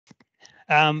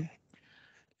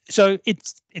So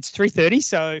it's 3:30.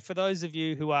 So for those of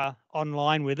you who are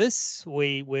online with us,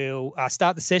 we will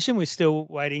start the session. We're still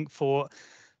waiting for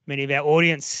many of our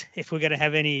audience, if we're going to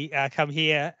have any come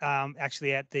here,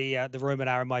 actually at the room at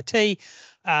RMIT.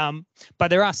 But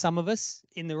there are some of us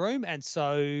in the room, and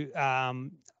so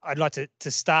I'd like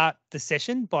to start the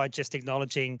session by just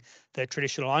acknowledging the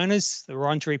traditional owners, the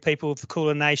Wurundjeri people of the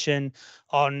Kulin Nation,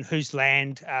 on whose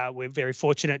land we're very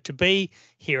fortunate to be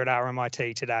here at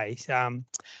RMIT today.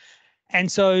 And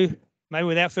so maybe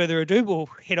without further ado, we'll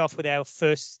head off with our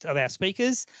first of our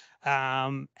speakers,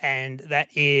 and that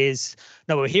is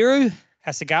Nobuhiro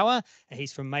Hasegawa.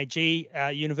 He's from Meiji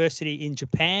University in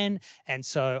Japan, and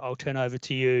so I'll turn over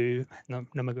to you,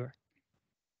 Nobuhiro.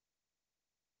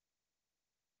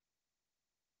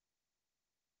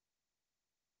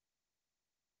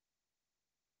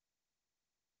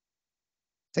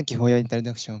 Thank you for your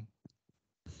introduction.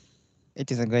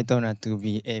 It is a great honor to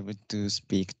be able to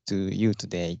speak to you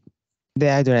today.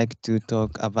 Today, I'd like to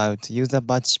talk about user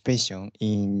participation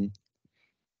in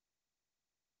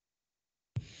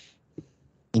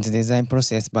the design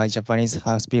process by Japanese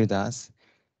house builders.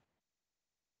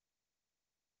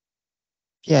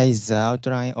 Here is the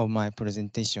outline of my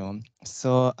presentation.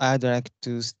 So I'd like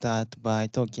to start by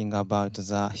talking about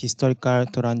the historical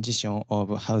transition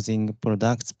of housing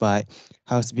products by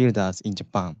house builders in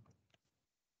Japan.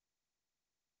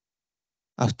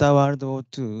 After World War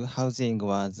II, housing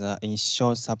was in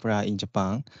short supply in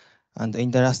Japan, and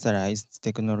industrialized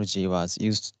technology was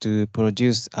used to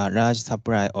produce a large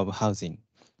supply of housing.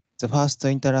 The first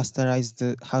industrialized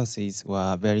houses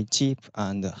were very cheap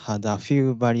and had a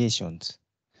few variations.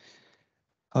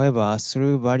 However,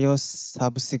 through various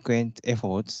subsequent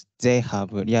efforts, they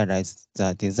have realized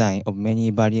the design of many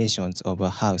variations of a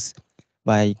house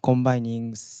by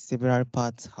combining several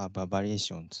parts have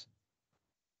variations.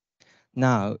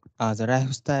 Now, the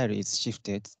lifestyle is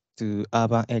shifted to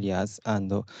urban areas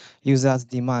and users'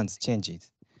 demands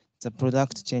changes. The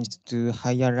product changed to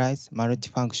higher-rise,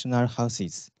 multifunctional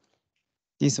houses.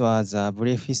 This was a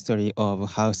brief history of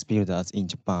house builders in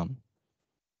Japan.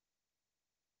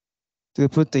 To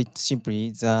put it simply,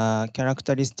 the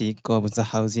characteristic of the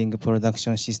housing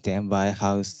production system by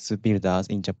house builders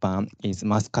in Japan is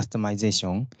mass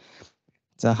customization.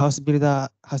 The house builder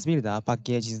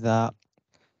packages the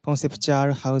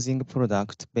conceptual housing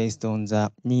product based on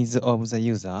the needs of the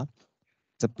user.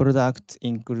 The product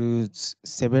includes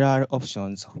several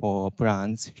options for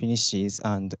plans, finishes,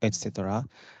 and etc.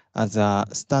 as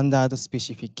standard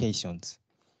specifications.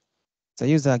 The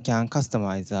user can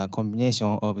customize a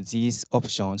combination of these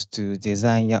options to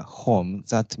design a home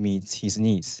that meets his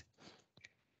needs.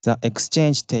 The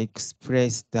exchange takes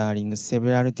place during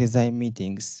several design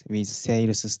meetings with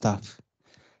sales staff,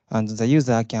 and the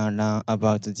user can learn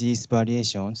about these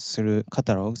variations through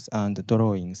catalogs and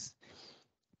drawings.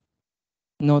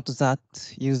 Note that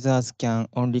users can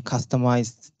only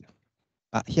customize.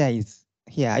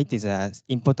 Here it is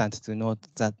important to note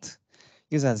that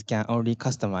users can only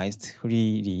customize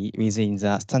freely within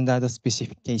the standard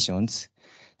specifications.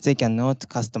 They cannot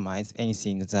customize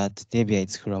anything that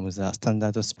deviates from the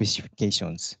standard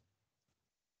specifications.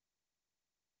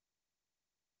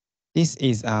 This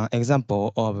is an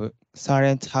example of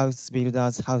silent house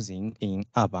builders housing in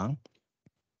urban.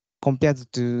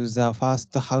 Compared to the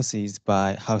first houses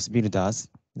by house builders,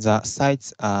 the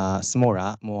sites are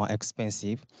smaller, more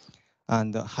expensive,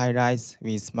 and high-rise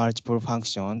with multiple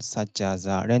functions such as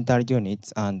rental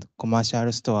units and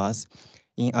commercial stores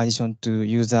in addition to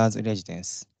users'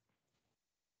 residence.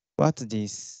 What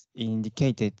this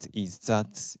indicated is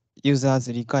that users'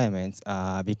 requirements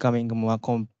are becoming more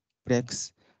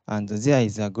complex, and there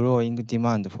is a growing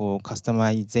demand for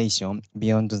customization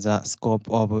beyond the scope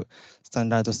of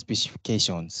standard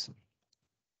specifications.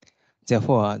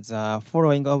 Therefore, the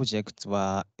following objects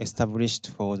were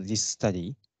established for this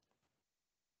study.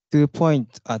 To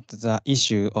point at the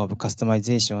issue of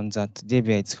customization that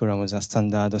deviates from the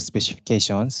standard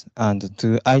specifications, and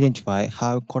to identify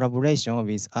how collaboration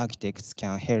with architects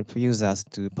can help users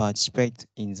to participate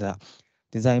in the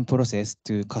design process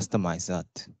to customize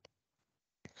that.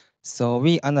 So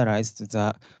we analyzed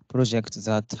the project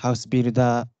that house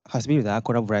builder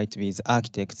collaborate with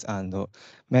architects and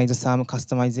made some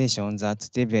customization that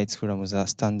deviates from the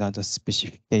standard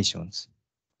specifications.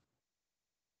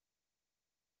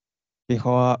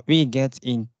 Before we get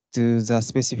into the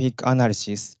specific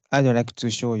analysis, I'd like to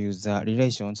show you the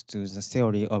relations to the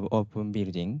theory of open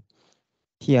building.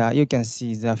 Here you can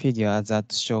see the figure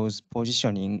that shows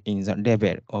positioning in the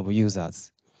level of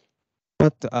users.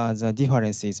 What are the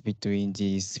differences between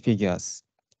these figures?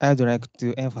 I'd like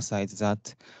to emphasize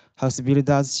that house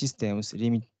builders systems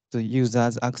limit the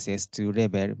users' access to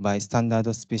level by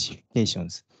standard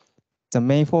specifications. The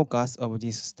main focus of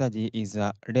this study is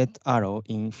the red arrow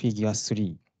in figure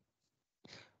 3.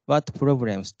 What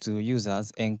problems do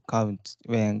users encounter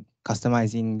when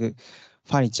customizing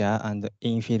furniture and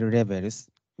infill levels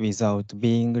without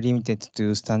being limited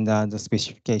to standard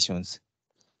specifications?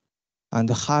 And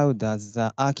how does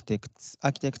the architect's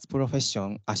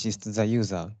profession assist the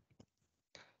user?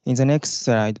 In the next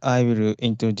slide, I will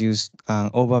introduce an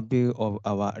overview of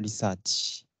our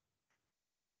research.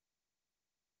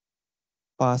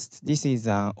 First, this is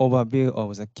an overview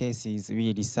of the cases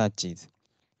we researched.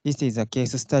 This is a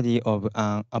case study of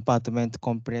an apartment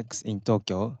complex in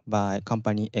Tokyo by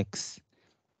Company X.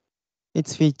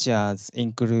 Its features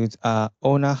include a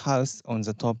owner house on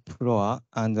the top floor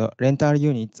and rental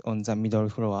units on the middle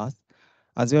floor,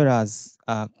 as well as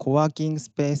a co-working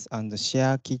space and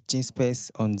share kitchen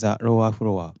space on the lower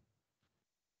floor.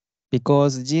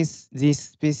 Because these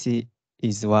species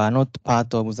were not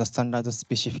part of the standard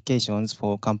specifications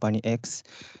for Company X,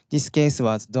 this case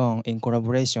was done in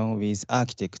collaboration with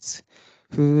architects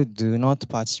who do not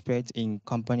participate in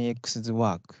Company X's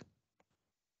work.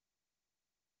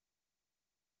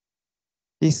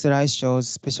 This slide shows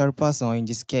special person in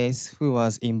this case who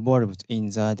was involved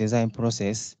in the design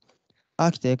process.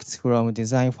 Architects from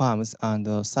design firms and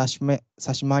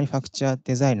such manufacturer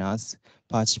designers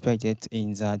participated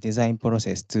in the design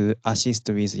process to assist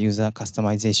with user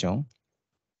customization.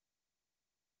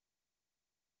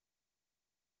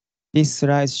 This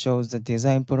slide shows the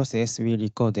design process we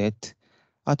recorded.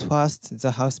 At first,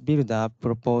 the house builder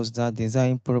proposed a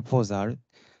design proposal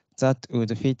that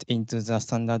would fit into the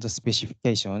standard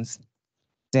specifications.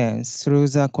 Then, through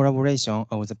the collaboration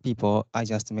of the people I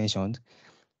just mentioned,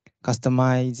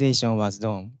 customization was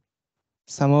done.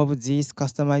 Some of these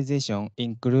customization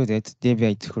included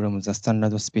deviate from the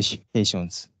standard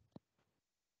specifications.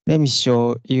 Let me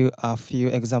show you a few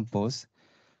examples.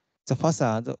 The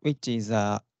facade, which is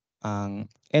an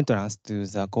entrance to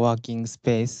the co-working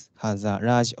space, has a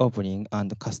large opening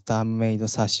and custom-made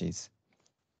sashes.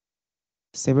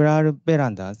 Several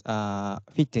verandas are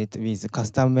fitted with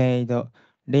custom-made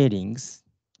railings.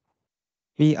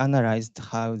 We analyzed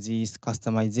how these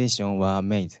customizations were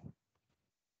made.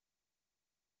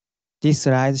 This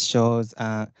slide shows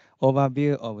an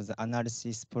overview of the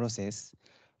analysis process.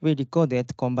 We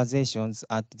recorded conversations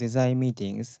at design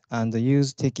meetings and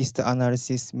used text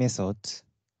analysis methods.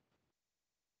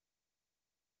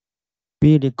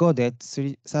 We recorded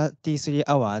 33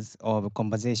 hours of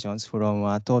conversations from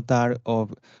a total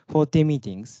of 40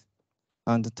 meetings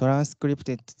and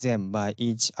transcribed them by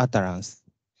each utterance.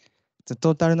 The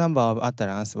total number of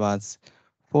utterances was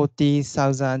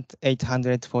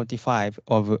 40,845,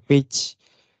 of which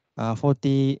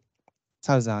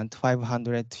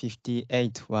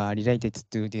 40,558 were related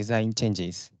to design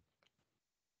changes.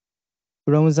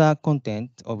 From the content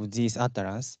of these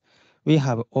utterances, we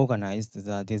have organized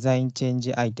the design change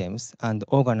items and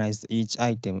organized each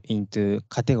item into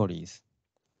categories.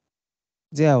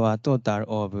 There were a total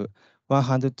of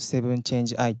 107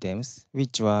 change items,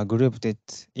 which were grouped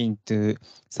into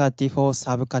 34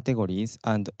 subcategories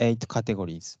and 8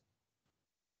 categories.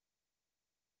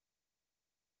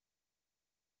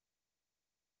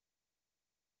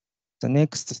 The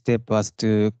next step was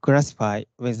to classify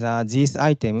whether these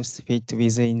items fit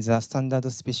within the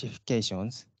standard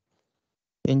specifications.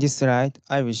 In this slide,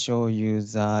 I will show you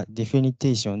the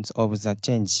definitions of the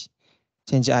change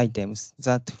items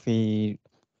that fit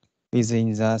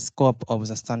within the scope of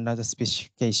the standard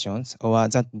specifications or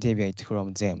that deviate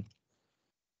from them.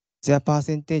 Their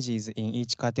percentages in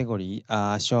each category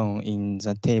are shown in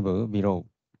the table below.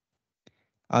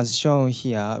 As shown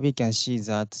here, we can see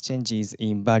that changes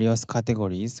in various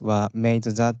categories were made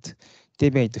that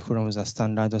deviate from the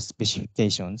standard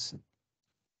specifications.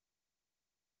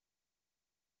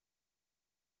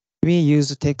 We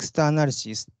use text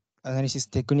analysis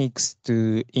techniques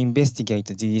to investigate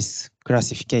these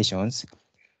classifications.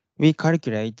 We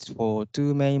calculate for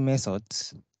two main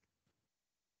methods.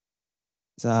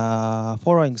 The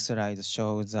following slide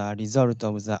shows the result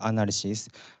of the analysis,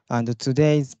 and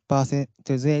today's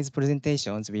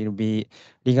presentations will be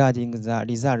regarding the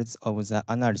results of the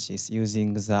analysis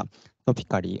using the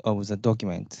topically of the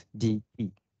document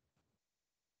DP.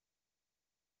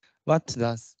 What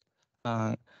does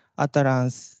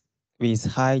utterance with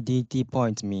high DT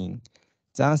point mean?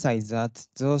 The answer is that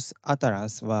those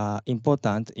utterances were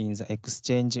important in the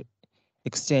exchange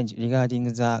regarding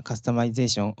the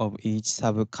customization of each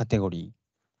subcategory.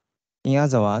 In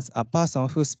other words, a person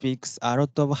who speaks a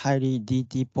lot of highly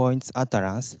DT points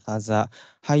utterance has a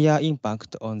higher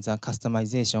impact on the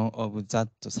customization of that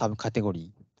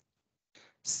subcategory.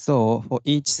 So for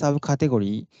each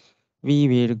subcategory, we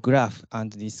will graph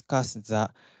and discuss the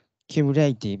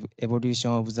cumulative evolution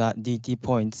of the DT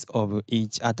points of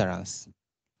each utterance.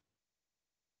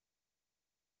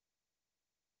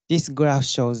 This graph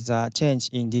shows the change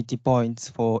in DT points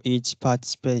for each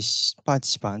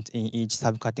participant in each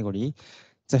subcategory.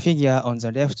 The figure on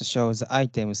the left shows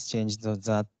items changed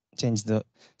that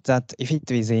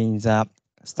fit within the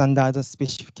standard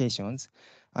specifications,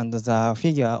 and the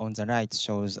figure on the right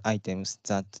shows items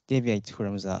that deviate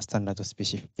from the standard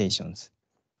specifications.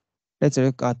 Let's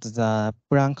look at the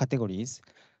plan categories.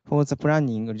 For the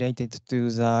planning related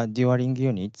to the dwelling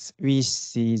units, we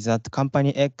see that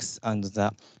company X and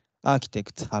the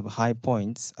architect have high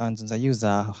points and the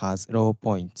user has low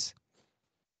points.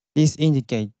 This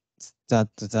indicates that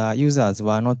the users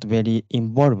were not very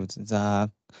involved in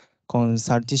the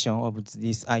consultation of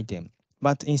this item,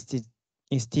 but instead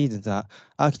the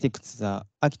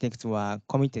architects were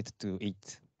committed to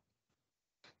it.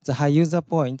 The high user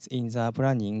points in the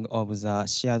planning of the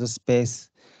shared space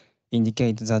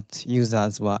indicate that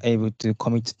users were able to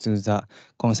commit to the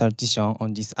consultation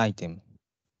on this item.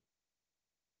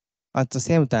 At the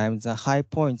same time, the high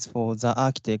points for the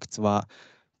architects were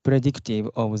predictive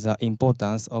of the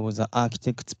importance of the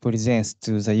architect's presence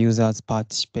to the user's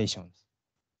participation.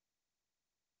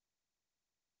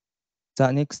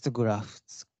 The next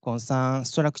graphs concern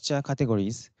structure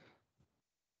categories.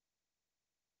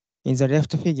 In the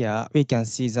left figure, we can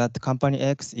see that company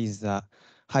X is the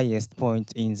highest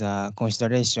point in the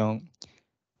consideration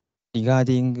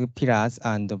regarding pillars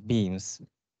and beams.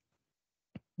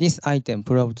 This item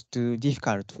proved too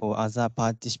difficult for other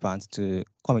participants to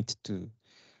commit to.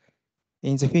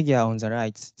 In the figure on the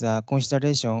right, the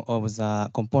consideration of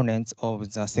the components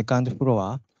of the second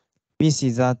floor, we see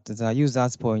that the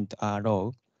user's points are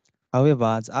low.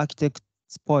 However, the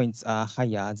architect's points are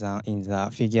higher than in the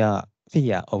figure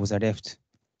of the left.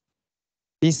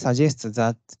 This suggests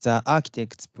that the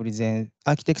architect's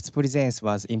presence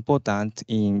was important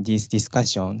in these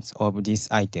discussions of this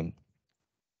item.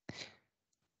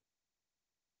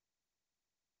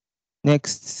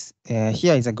 Next,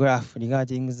 here is a graph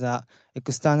regarding the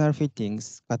external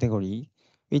fittings category,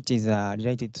 which is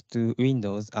related to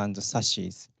windows and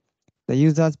sashes. The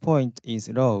user's point is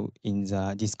low in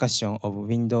the discussion of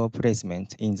window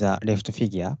placement in the left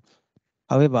figure.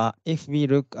 However, if we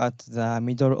look at the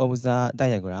middle of the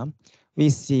diagram, we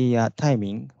see a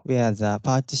timing where the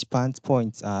participants'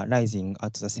 points are rising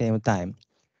at the same time.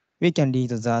 We can read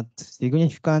that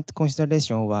significant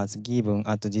consideration was given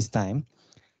at this time.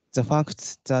 The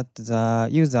fact that the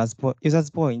user's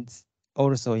points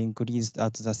also increased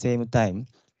at the same time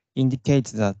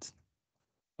indicates that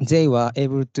they were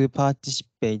able to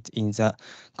participate in the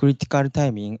critical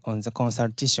timing on the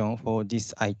consultation for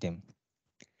this item.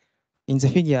 In the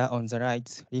figure on the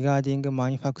right, regarding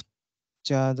manufactured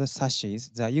sashes,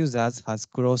 the users has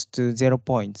close to 0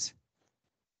 points.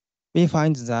 We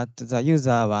find that the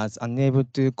user was unable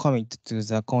to commit to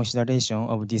the consideration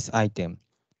of this item.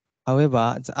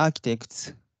 However, the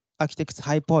architect's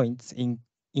high points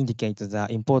indicate the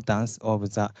importance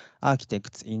of the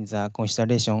architects in the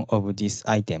consideration of this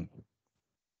item.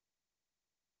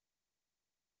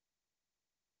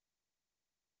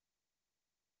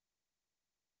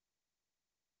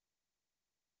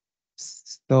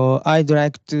 So I'd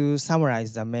like to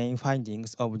summarize the main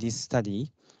findings of this study.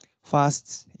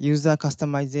 First, user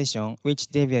customization, which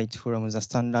deviates from the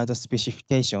standard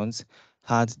specifications,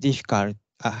 had different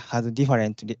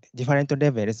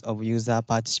levels of user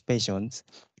participations,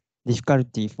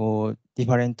 difficulty for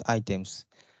different items.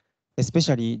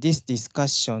 Especially these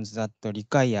discussions that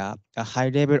require a high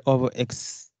level of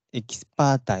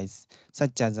expertise,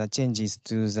 such as the changes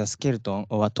to the skeleton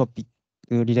or topic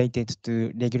related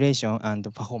to regulation and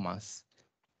performance.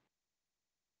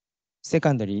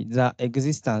 Secondly, the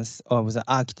existence of the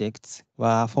architects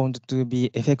were found to be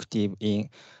effective in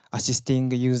assisting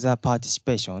user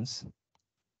participations.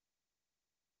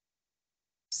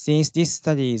 Since this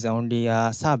study is only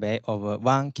a survey of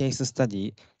one case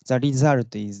study, the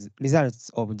results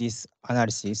of this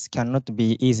analysis cannot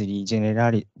be easily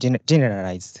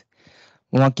generalized.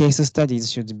 More case studies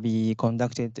should be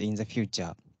conducted in the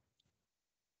future.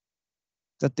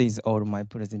 That is all my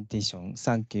presentation.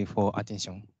 Thank you for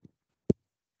attention.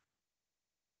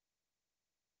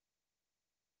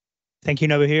 Thank you,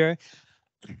 Nobuhiro.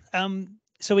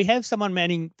 So we have someone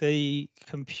manning the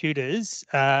computers.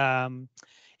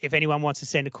 If anyone wants to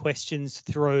send questions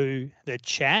through the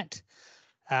chat,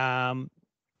 And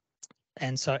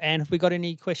so, Anne, have we got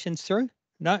any questions through?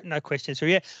 No questions through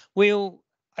yet.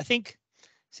 I think,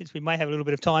 since we may have a little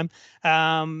bit of time,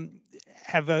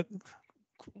 have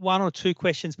one or two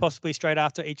questions possibly straight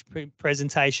after each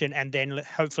presentation, and then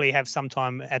hopefully have some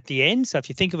time at the end. So if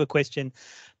you think of a question,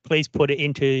 please put it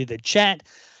into the chat.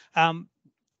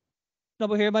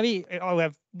 Noble here, maybe I'll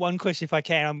have one question if I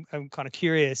can. I'm kind of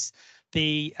curious.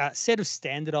 The set of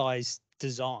standardized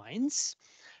designs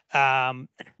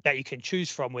that you can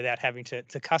choose from without having to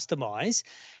customize,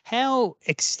 how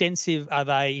extensive are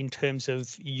they in terms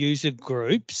of user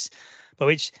groups? By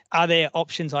which, are there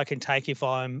options I can take if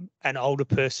I'm an older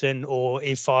person or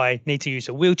if I need to use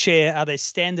a wheelchair? Are there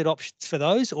standard options for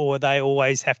those, or they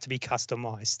always have to be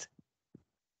customized?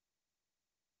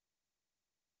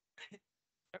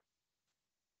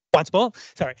 Once more,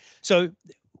 sorry. So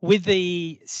with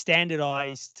the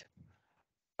standardized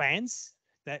plans,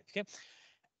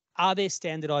 are there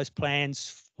standardized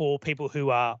plans for people who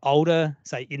are older,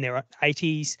 say in their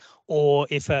 80s, or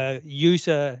if a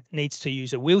user needs to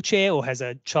use a wheelchair or has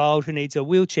a child who needs a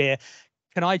wheelchair,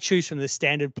 can I choose from the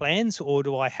standard plans, or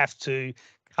do I have to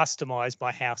customize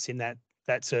my house in that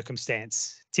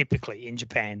circumstance, typically in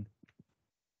Japan?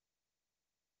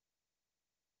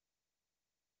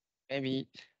 Maybe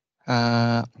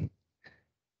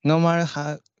normal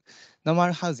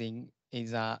housing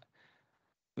is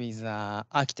with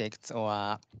architects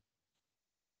or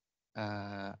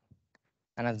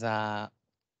another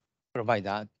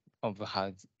provider of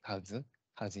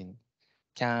housing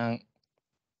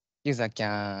user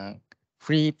can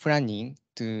free planning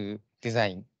to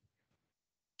design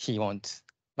he wants,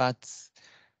 but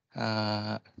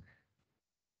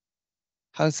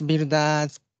house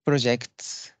builders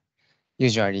projects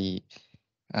usually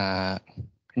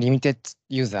limited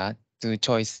user to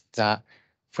choose the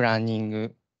planning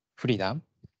freedom.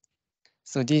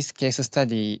 So this case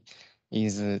study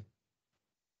is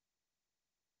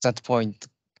that point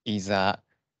is a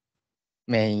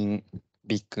main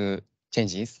big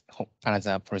changes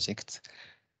another project,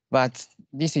 but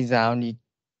this is the only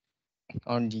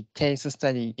case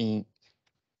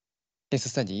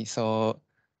study. So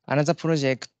another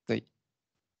project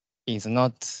is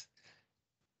not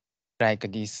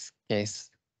like this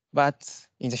case, but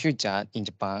in the future in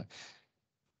Japan,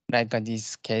 like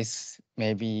this case,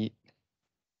 maybe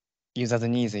users'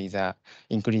 needs is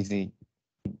increasing,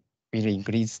 will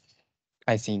increase.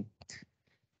 I think.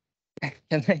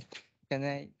 Can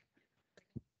I?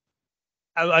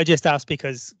 I just asked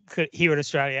because here in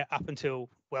Australia, up until,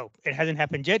 well, it hasn't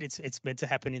happened yet. It's meant to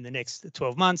happen in the next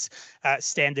 12 months.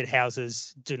 Standard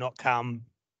houses do not come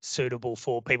suitable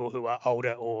for people who are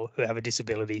older or who have a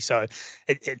disability. So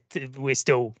we're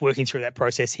still working through that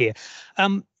process here.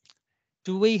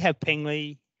 Do we have Peng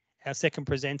Li, our second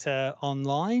presenter,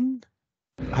 online?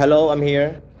 Hello, I'm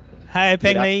here. Hey,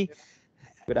 Peng Li.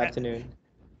 Good afternoon.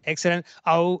 Excellent.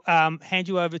 I'll hand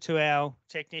you over to our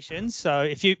technicians. So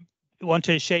if you want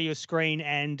to share your screen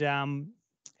and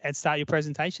start your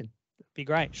presentation, that'd be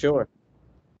great. Sure.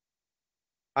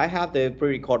 I have the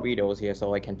pre-record videos here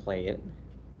so I can play it.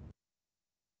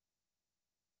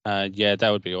 Yeah,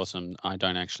 that would be awesome. I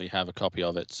don't actually have a copy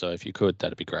of it, so if you could,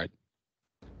 that'd be great.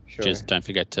 Sure. Just don't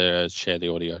forget to share the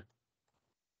audio.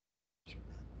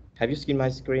 Have you seen my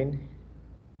screen?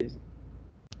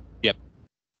 Yep.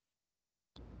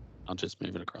 I'll just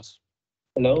move it across.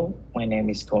 Hello, my name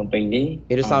is Kon Bailey.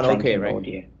 It sounds okay, right?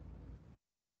 Cambodia.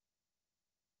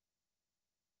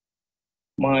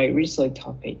 My research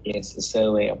topic is the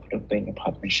survey of developing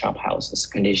apartment shop houses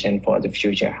condition for the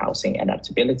future housing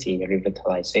adaptability and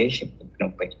revitalization in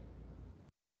Phnom Penh.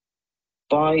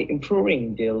 By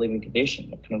improving the living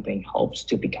condition, Phnom Penh hopes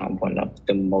to become one of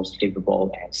the most livable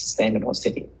and sustainable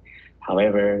cities.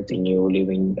 However, the new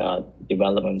living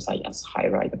developments such as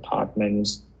high-rise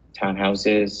apartments,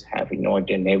 townhouses have ignored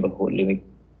the neighborhood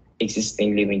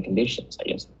existing living conditions,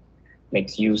 such as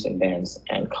mixed use and dense,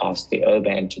 and cause the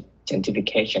urban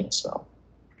gentrification as well.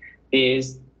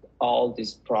 All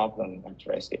this problem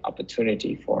address the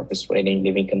opportunity for persuading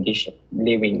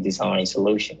living design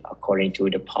solution according to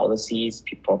the policies,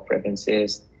 people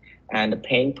preferences, and the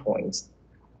pain points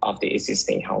of the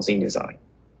existing housing design.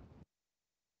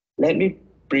 Let me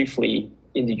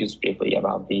introduce briefly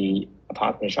about the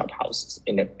apartment shop houses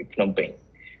in the Phnom Penh,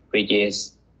 which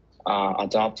is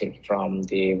adopted from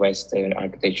the Western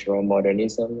architectural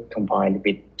modernism combined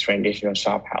with traditional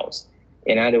shop house.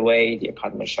 In other way, the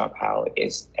apartment shop house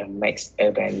is a mixed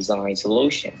urban design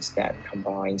solutions that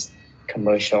combines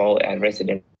commercial and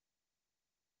residential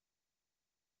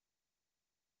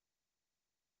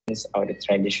of the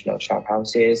traditional shop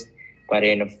houses but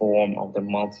in the form of the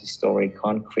multi-story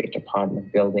concrete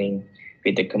apartment building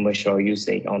with the commercial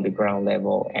usage on the ground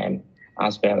level, and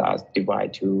as well as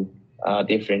divide to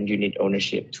different unit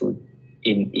ownership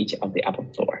in each of the upper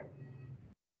floor.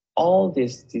 All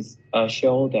this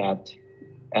show that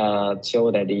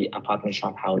the apartment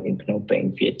shop house in Phnom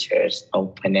Penh features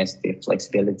openness,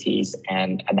 flexibilities,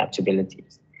 and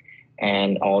adaptabilities.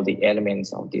 And all the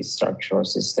elements of this structural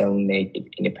system make it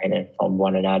independent from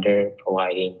one another,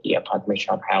 providing the apartment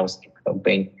shop house in Phnom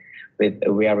Penh with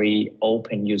a very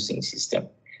open using system.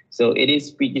 So it is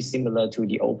pretty similar to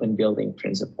the open building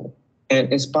principle.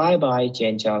 And inspired by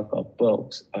Jane Jacob's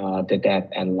books, The Death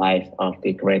and Life of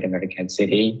the Great American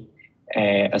City,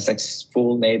 a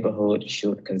successful neighborhood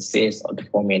should consist of the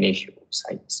four main issues,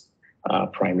 sites,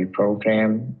 primary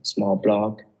program, small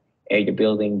block, area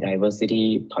building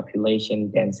diversity,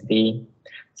 population density.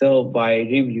 So by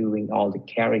reviewing all the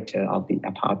character of the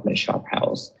apartment shop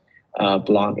house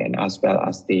block and as well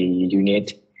as the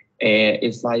unit,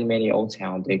 it's like many old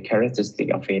town, the characteristic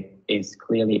of it is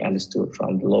clearly understood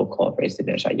from the local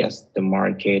residents, I guess, the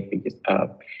market, because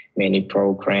many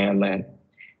program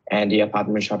and the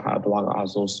apartment shop house block are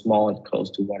also small and close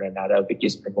to one another, which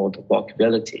is promote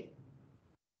walkability.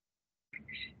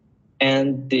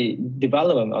 And the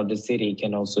development of the city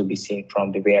can also be seen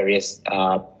from the various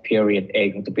period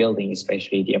age of the building,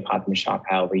 especially the apartment shop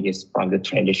house, which is from the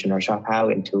traditional shop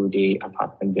house into the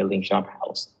apartment building shop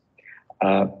house.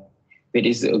 It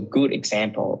is a good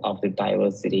example of the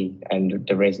diversity and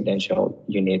the residential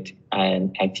unit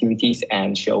and activities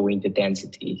and showing the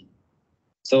density.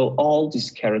 So all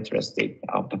these characteristics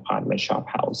of the apartment shop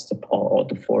house support all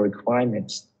the four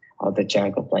requirements of the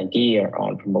Jacob idea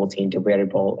on promoting the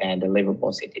wearable and the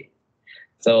livable city.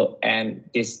 So, and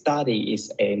this study is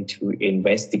aimed to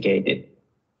investigate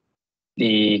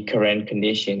the current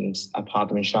conditions,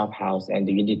 apartment shop house and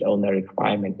the unit owner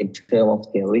requirement in terms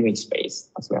of their living space,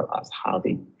 as well as how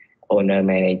the owner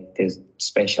manage this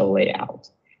special layout.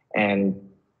 And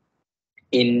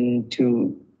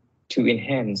to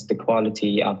enhance the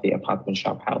quality of the apartment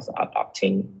shop house,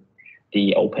 adopting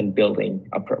the open building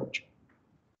approach.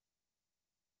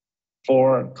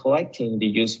 For collecting the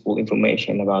useful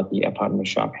information about the apartment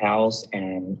shop house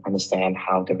and understand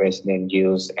how the residents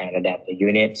use and adapt the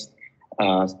units,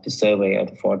 the survey of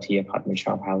the 40 apartment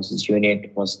shop houses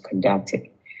unit was conducted,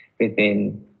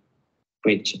 within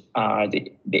which are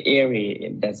the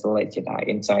area that's selected are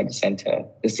inside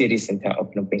the city center of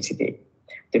Phnom Penh City.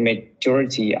 The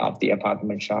majority of the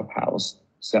apartment shop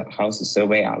houses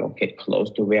survey are located close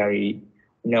to very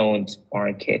known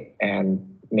market and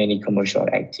many commercial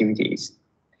activities.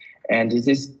 And this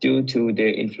is due to the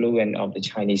influence of the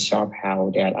Chinese shop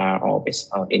house that are always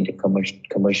found in the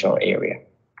commercial area.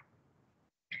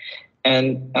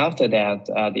 And after that,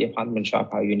 the apartment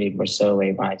shop house unit was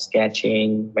surveyed by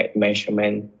sketching,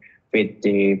 measurement, with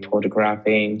the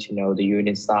photographing to know the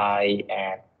unit size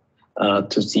and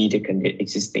to see the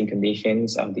existing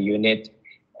conditions of the unit.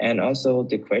 And also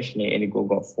the questionnaire in the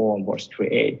Google form was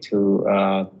created to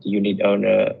the unit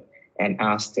owner and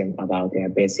ask them about their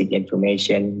basic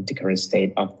information, the current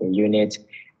state of the unit,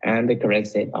 and the current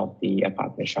state of the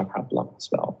apartment shop house block as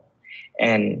well.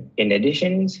 And in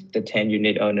addition, the 10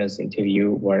 unit owners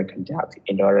interview were conducted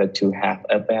in order to have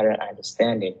a better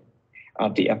understanding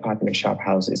of the apartment shop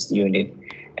houses unit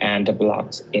and the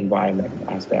block's environment,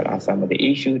 as well as some of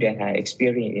the issues that I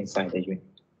experienced inside the unit.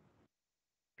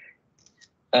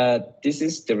 This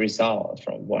is the result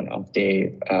from one of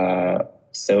the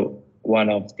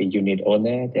unit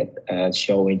owner that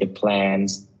showing the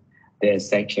plans, the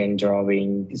section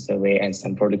drawing, the survey, and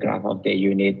some photograph of the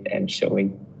unit and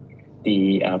showing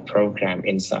the program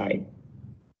inside.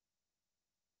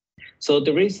 So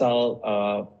the result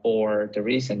or the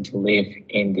reason to live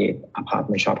in the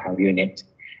apartment shop house unit,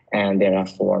 and there are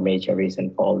 4 major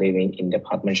reasons for living in the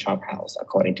apartment shop house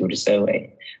according to the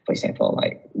survey. For example,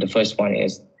 like the first one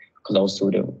is close to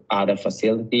the other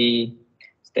facility,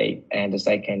 and the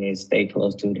second is stay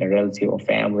close to the relative or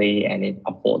family, and it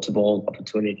affordable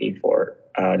opportunity for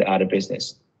the other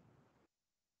business.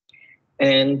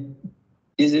 And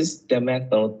this is the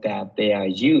method that they are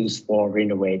used for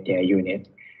renovate their unit.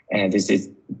 And this is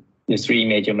the 3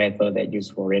 major methods that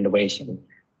used for renovation,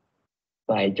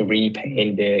 like to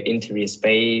repaint the interior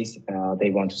space. They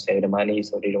want to save the money,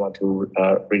 so they don't want to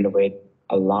renovate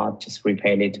a lot, just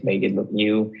repaint it to make it look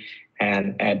new.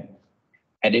 And add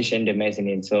addition the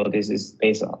mezzanine. So this is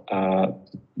based on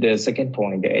the second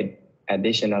point, the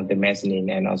addition of the mezzanine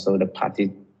and also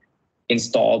the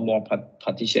install more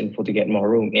partition to get more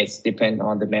room. It's depend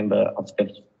on the member of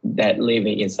that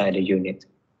living inside the unit.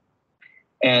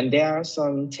 And there are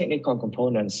some technical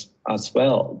components as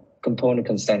well, component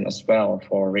consent as well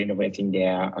for renovating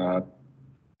their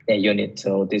unit.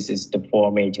 So this is the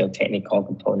 4 major technical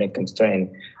component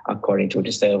constraints according to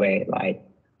the survey, like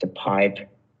the pipe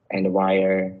and the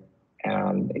wire.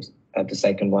 The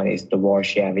second one is the wall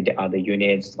share with the other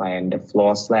units, like the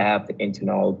floor slab, the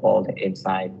internal wall, the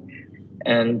inside.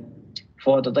 And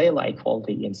for the daylight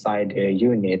quality inside the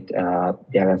unit,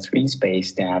 there are 3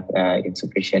 spaces that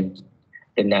insufficient.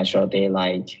 The natural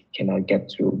daylight cannot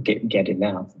get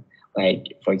enough.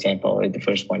 Like, for example, the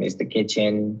first one is the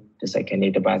kitchen, the second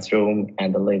is the bathroom,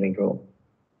 and the living room.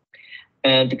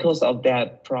 And because of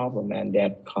that problem and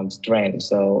that constraint,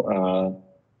 so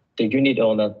the unit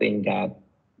owner think that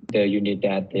the unit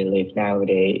that they live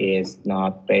nowadays is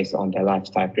not based on their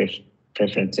lifestyle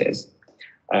preferences.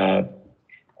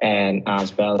 And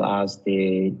as well as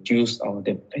the use of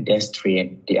the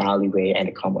pedestrian, the alleyway, and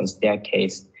the common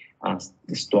staircase as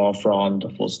the storefront, the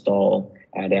food stall,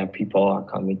 and there are people are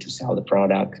coming to sell the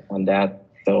product on that.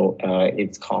 So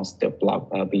it caused the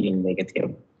block being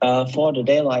negative. For the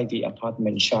daylight, the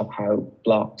apartment shop house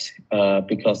blocks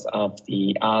because of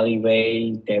the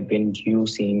alleyway they've been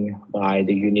using by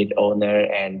the unit owner,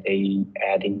 and they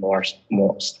adding more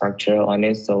structure on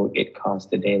it. So it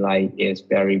caused the daylight is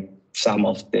some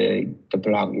of the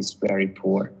block is very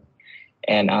poor.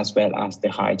 And as well as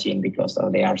the hygiene, because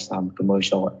there are some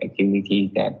commercial activities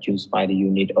that used by the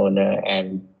unit owner,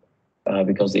 and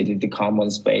because it is the common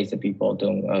space that people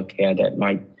don't care that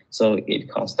much. So it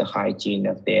caused the hygiene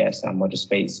of some of the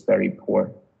space very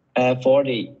poor. For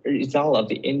the result of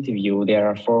the interview, there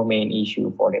are 4 main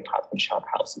issues for the apartment shop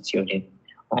houses unit.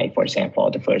 Like, for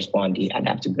example, the first one, the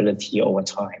adaptability over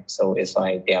time. So it's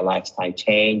like their lifestyle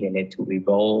change, they need to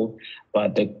evolve,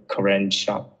 but the current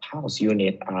shop house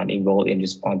unit are involved in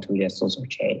response to their social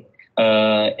change.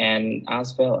 And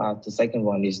as well as the second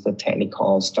one is the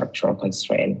technical structural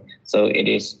constraint. So it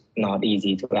is not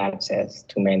easy to access,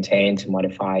 to maintain, to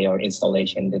modify or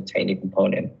installation the technical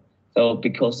component. So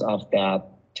because of that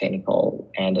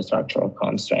technical and the structural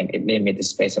constraint, it limits the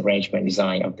space arrangement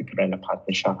design of the current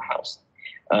apartment shop house,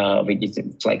 which is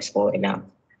flexible enough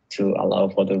to allow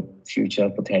for the future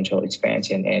potential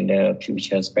expansion and the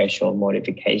future special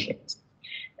modifications.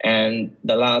 And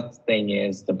the last thing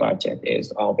is the budget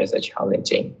is always a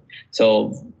challenging.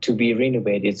 So to be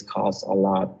renovated costs a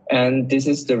lot. And this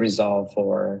is the result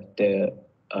for the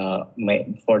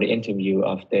interview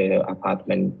of the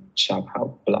apartment shop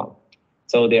house block.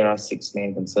 So there are 6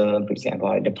 main concerns, for example,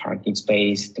 like the parking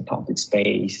space, the public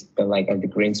space, the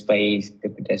green space, the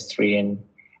pedestrian,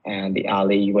 and the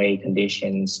alleyway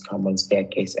conditions, common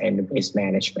staircase, and the waste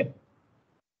management.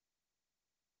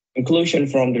 Conclusion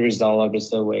from the result of the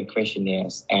survey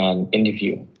questionnaires and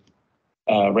interview.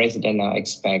 Residents now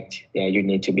expect their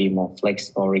unit to be more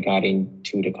flexible regarding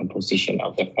to the composition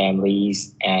of their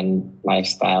families and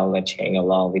lifestyle that change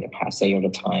along with the passage of the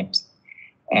times.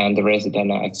 And the residents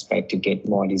now expect to get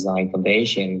more design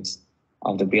foundations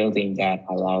of the building that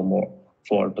allow more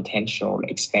for potential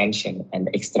expansion and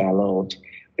extra load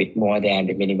with more than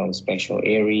the minimum special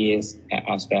areas,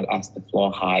 as well as the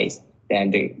floor heights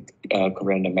than the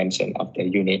current dimension of the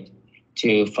unit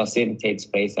to facilitate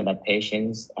space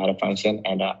adaptations, other function,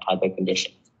 and other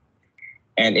conditions.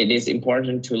 And it is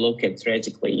important to look at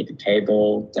strategically the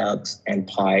cable, ducts, and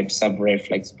pipes, separate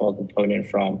flexible component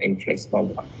from inflexible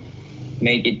block.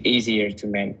 Make it easier to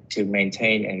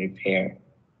maintain and repair.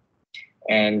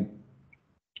 And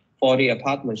for the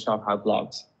apartment shop house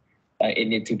blocks, it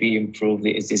needs to be improved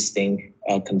the existing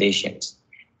conditions.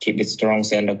 Keep a strong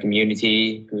sense of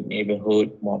community, good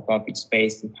neighborhood, more public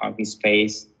space and parking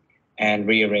space, and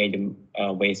rearrange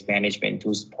waste management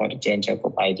to support the change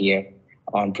of idea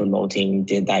on promoting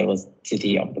the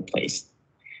diversity of the place.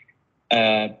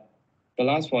 The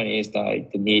last one is the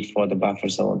need for the buffer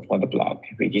zone for the block,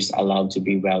 which is allowed to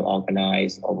be well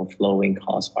organized, overflowing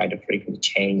caused by the frequent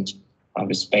change of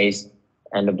the space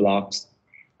and the blocks,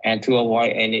 and to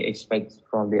avoid any expanded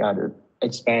from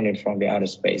the other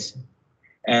space.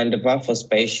 And the buffer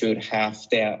space should have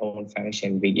their own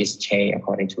function, which is changed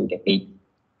according to the need.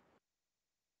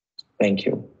 Thank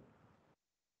you.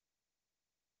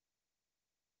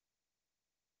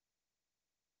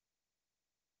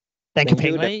 Thank you,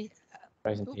 Peng Li.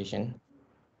 Presentation.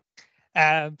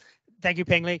 Thank you,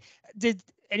 Peng Li. Did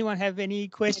anyone have any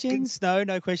questions?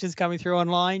 No questions coming through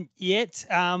online yet.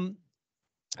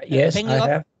 Yes, Peng Li, I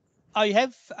have. Oh, you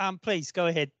have? Please go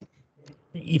ahead.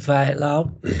 If I allow,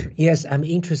 yes, I'm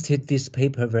interested in this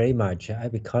paper very much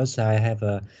because I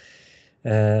have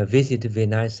visited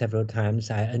Vietnam several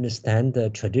times. I understand the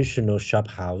traditional shop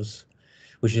house,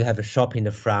 which you have a shop in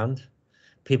the front,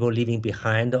 people living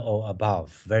behind or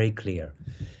above, very clear.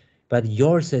 But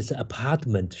yours is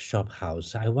apartment shop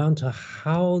house. I wonder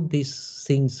how these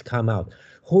things come out.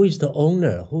 Who is the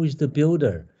owner? Who is the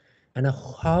builder? And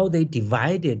how they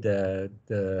divided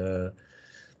the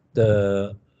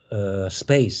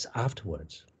space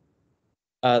afterwards.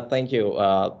 Thank you.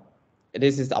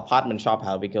 This is apartment shop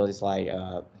house because it's like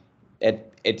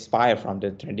it inspired from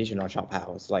the traditional shop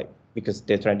house, like because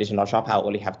the traditional shop house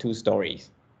only have 2 stories.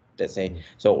 Let's say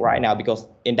so right now because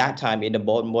in that time in the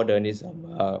modernism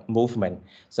movement,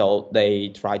 so they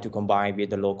try to combine with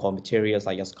the local materials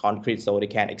like just concrete, so they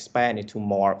can expand into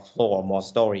more floor, more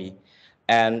story,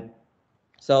 and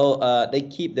so they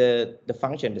keep the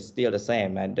function is still the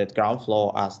same, and the ground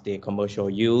floor as the commercial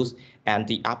use and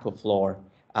the upper floor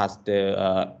as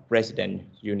the resident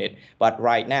unit. But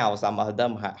right now, some of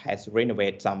them has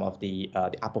renovated some of the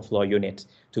upper floor units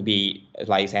to be,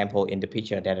 like example in the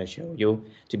picture that I show you,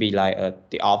 to be like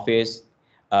the office,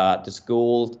 the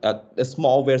school, a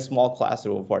small, very small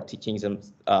classroom for teaching some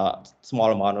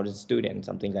small amount of the students,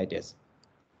 something like this.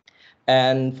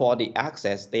 And for the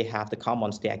access, they have the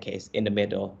common staircase in the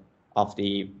middle of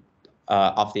the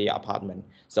apartment,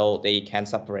 so they can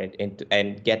separate into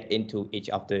and get into each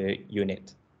of the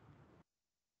unit.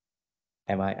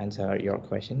 Am I answer your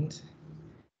questions?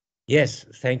 Yes,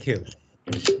 thank you.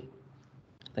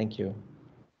 Thank you.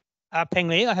 Peng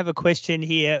Li, I have a question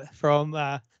here from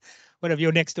one of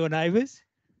your next door neighbors.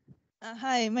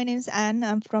 Hi, my name is Anne.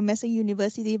 I'm from Messing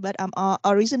University, but I'm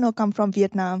original come from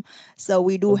Vietnam. So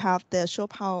we do have the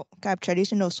shop house, kind of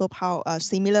traditional shop house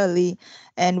similarly,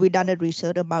 and we done a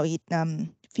research about it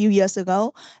few years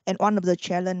ago. And one of the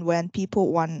challenge when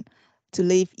people want to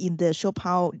live in the shop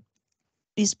house,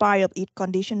 despite of it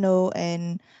conditional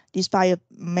and despite of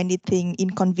many things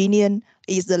inconvenient,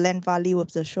 is the land value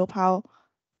of the shop house.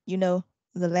 You know,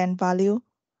 the land value.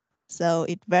 So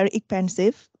it's very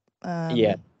expensive.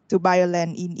 Yeah. To buy a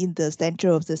land in the center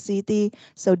of the city.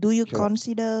 So do you Sure.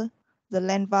 consider the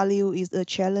land value is a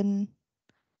challenge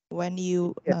when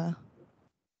you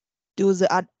do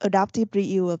the adaptive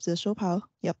reuse of the shop house?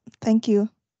 Yep. Thank you.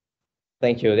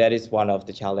 Thank you. That is one of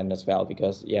the challenge as well,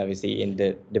 because yeah, we see in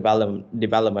the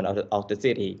development of the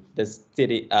city,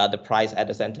 the price at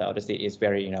the center of the city is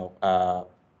very,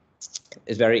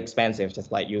 is very expensive,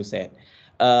 just like you said.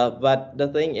 But the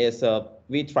thing is,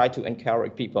 we try to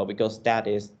encourage people because that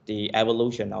is the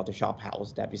evolution of the shop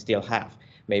house that we still have.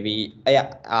 Maybe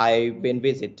yeah, I've been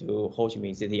visit to Ho Chi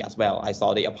Minh City as well. I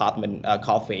saw the apartment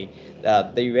coffee.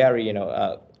 They very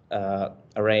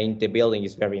arranged. The building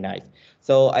is very nice.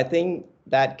 So I think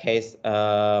that case,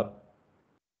 the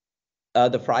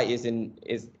price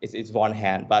is one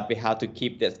hand, but we have to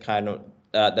keep this kind of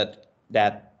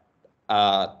that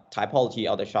typology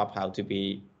of the shop house to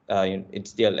be it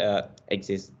still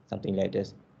exists, something like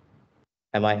this.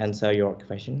 Am I answer your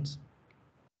questions?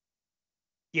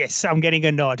 Yes, I'm getting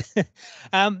a nod.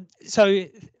 So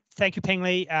thank you, Peng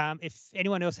Li. If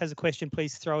anyone else has a question,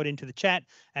 please throw it into the chat.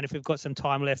 And if we've got some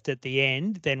time left at the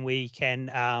end, then we can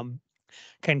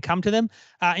come to them.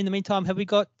 In the meantime, have we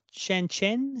got Shan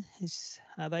Chen?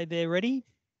 Are they there ready?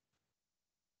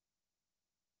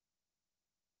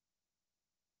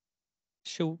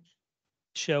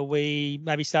 Shall we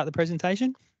maybe start the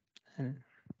presentation?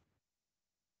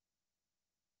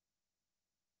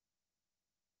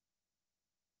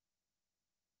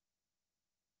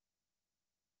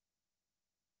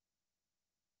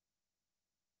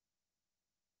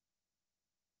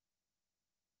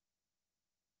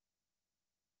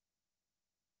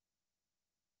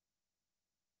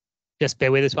 Just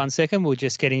bear with us 1 second. We're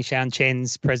just getting Shan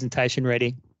Chen's presentation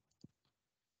ready.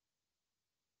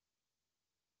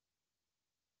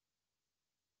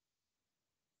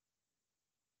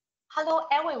 Hello,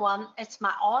 everyone. It's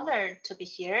my honor to be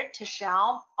here to share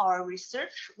our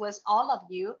research with all of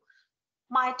you.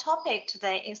 My topic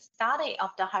today is study of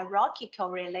the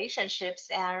hierarchical relationships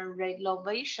and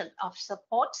renovation of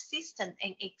support system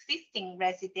in existing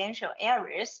residential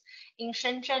areas in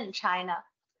Shenzhen, China.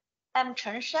 I'm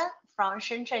Chen Shan from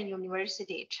Shenzhen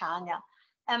University, China,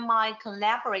 and my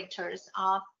collaborators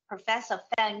are Professor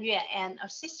Fan Yue and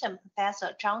Assistant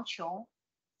Professor Zhang Qiong.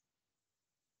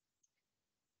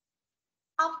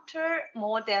 After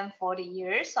more than 40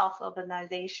 years of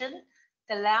urbanization,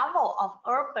 the level of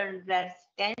urban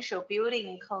residential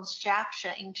building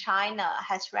construction in China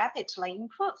has rapidly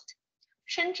improved.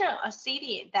 Shenzhen, a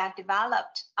city that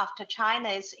developed after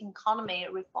China's economic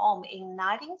reform in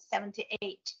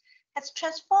 1978, has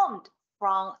transformed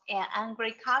from an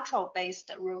agricultural-based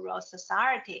rural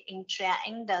society into an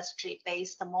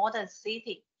industry-based modern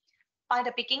city. By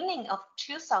the beginning of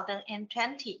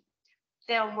 2020,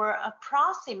 There were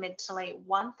approximately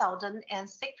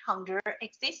 1,600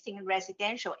 existing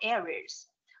residential areas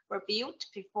were built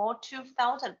before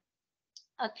 2000,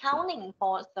 accounting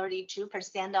for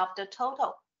 32% of the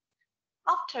total.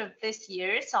 After these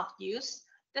years of use,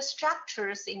 the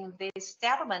structures in these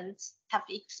settlements have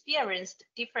experienced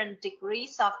different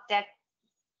degrees of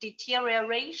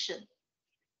deterioration.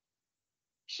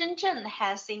 Shenzhen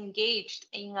has engaged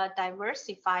in a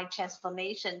diversified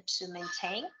transformation to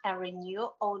maintain and renew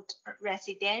old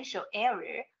residential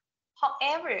area.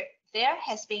 However, there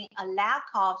has been a lack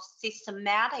of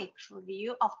systematic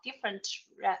review of different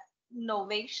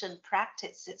renovation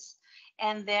practices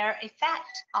and their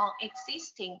effect on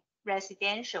existing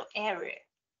residential area.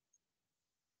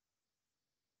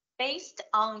 Based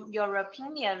on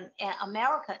European and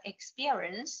American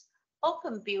experience,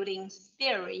 open building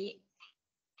theory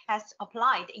has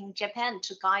applied in Japan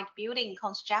to guide building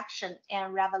construction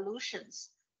and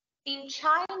revolutions. In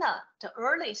China, the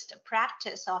earliest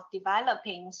practice of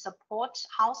developing support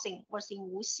housing was in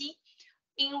Wuxi.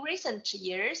 In recent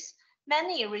years,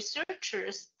 many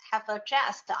researchers have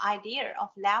addressed the idea of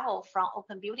level from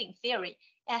open building theory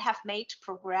and have made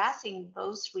progress in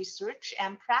both research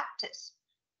and practice.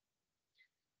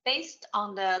 Based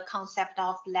on the concept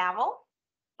of level,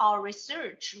 our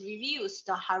research reviews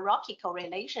the hierarchical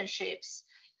relationships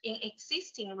in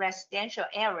existing residential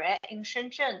area in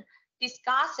Shenzhen,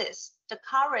 discusses the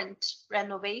current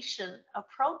renovation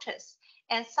approaches,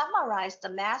 and summarizes the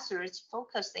methods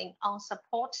focusing on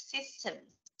support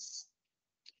systems.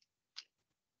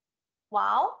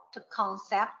 While the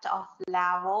concept of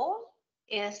level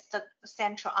is the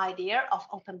central idea of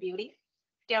open building,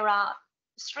 there are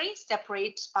three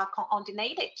separate but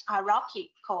coordinated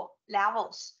hierarchical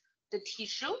levels: the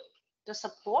tissue, the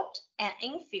support, and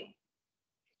infill.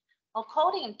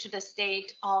 According to the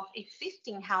state of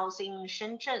existing housing in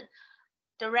Shenzhen,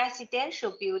 the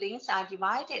residential buildings are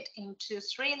divided into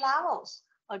three levels,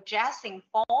 addressing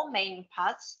four main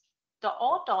parts: the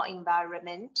outdoor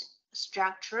environment,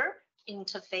 structure,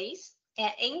 interface,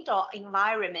 and indoor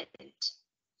environment.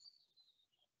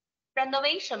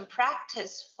 Renovation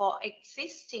practice for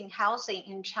existing housing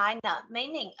in China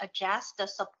mainly adjusts the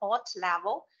support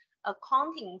level,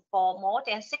 accounting for more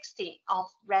than 60% of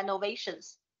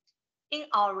renovations. In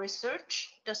our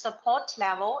research, the support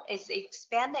level is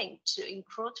expanding to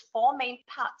include four main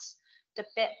parts: the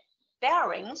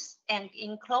bearings and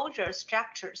enclosure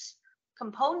structures,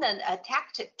 components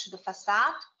attached to the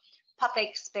facade,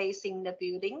 public space in the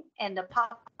building, and the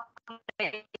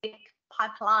public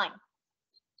pipeline.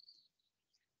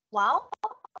 Well,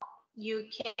 you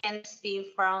can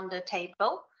see from the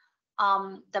table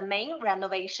the main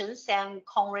renovations and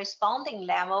corresponding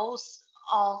levels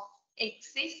of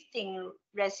existing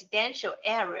residential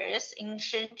areas in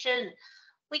Shenzhen.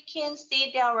 We can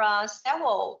see there are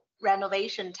several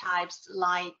renovation types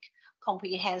like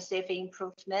comprehensive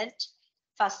improvement,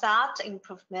 facade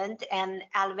improvement, and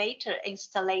elevator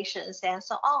installations, and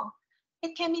so on.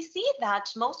 It can be seen that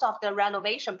most of the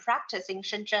renovation practice in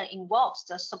Shenzhen involves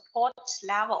the support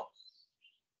level.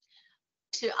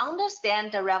 To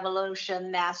understand the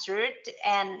revolution method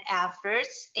and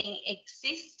efforts in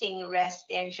existing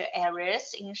residential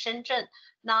areas in Shenzhen,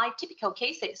 9 typical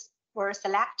cases were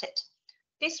selected.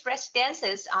 These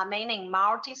residences are mainly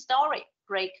multi-story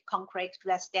brick concrete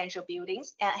residential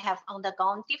buildings and have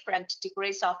undergone different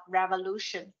degrees of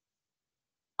revolution.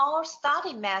 Our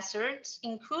study methods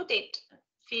included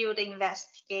field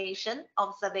investigation,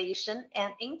 observation,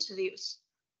 and interviews.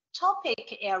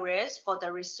 Topic areas for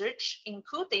the research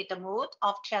included the mode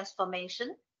of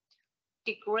transformation,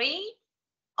 degree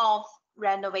of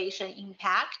renovation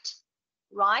impact,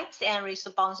 rights and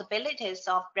responsibilities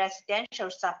of residential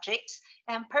subjects,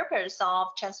 and purpose of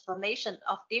transformation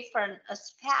of different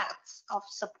aspects of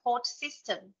support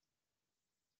system.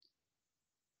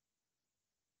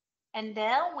 And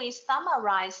then we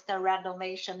summarize the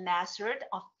renovation method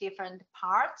of different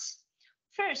parts.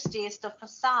 First is the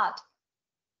facade.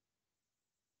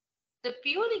 The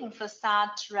building facade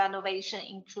renovation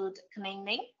include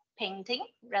cleaning, painting,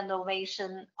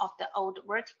 renovation of the old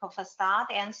vertical facade,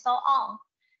 and so on.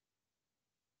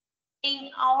 In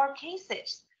our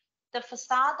cases, the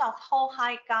facade of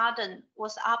Hohai Garden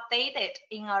was updated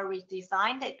in a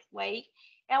redesigned way,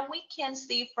 and we can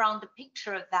see from the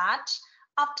picture that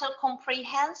after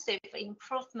comprehensive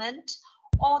improvement,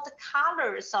 all the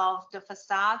colors of the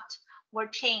facade were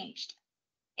changed,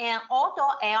 and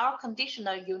outdoor air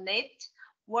conditioner units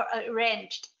were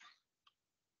arranged.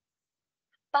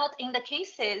 But in the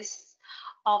cases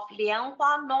of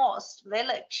Lianhua North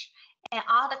Village and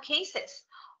other cases,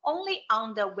 only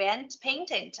on the vent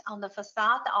painted on the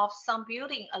facade of some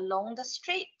building along the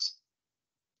street.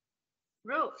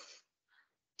 Roof.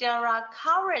 There are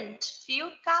current few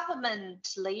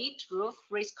government-led roof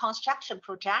reconstruction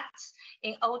projects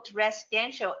in old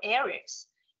residential areas.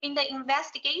 In the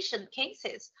investigation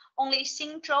cases, only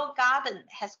Xinzhou Garden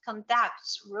has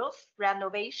conducted roof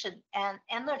renovation and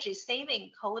energy-saving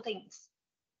coatings.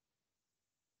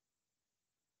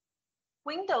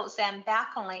 Windows and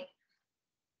balcony.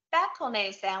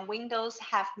 Balconies and windows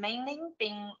have mainly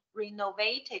been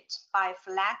renovated by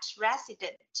flat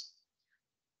residents.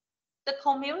 The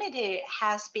community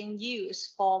has been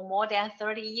used for more than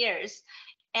 30 years,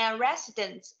 and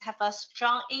residents have a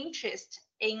strong interest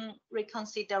in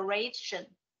reconsideration.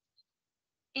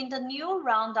 In the new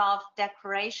round of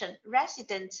decoration,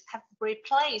 residents have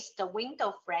replaced the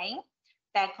window frame,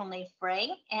 balcony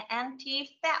frame, and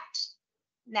anti-theft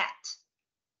net.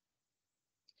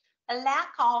 A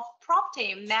lack of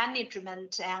property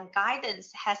management and guidance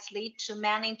has led to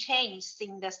many changes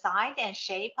in the size and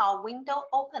shape of window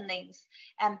openings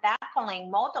and balcony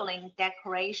modeling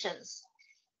decorations.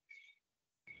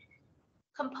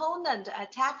 Components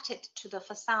attached to the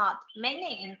facade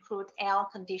mainly include air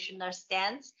conditioner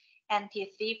stands,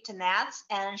 anti-theft nets,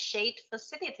 and shade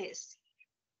facilities.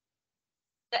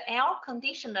 The air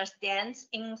conditioner stands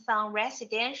in some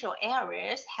residential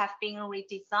areas have been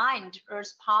redesigned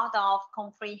as part of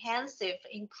comprehensive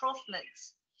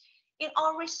improvements. In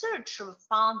our research, we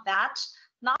found that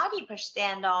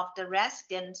 90% of the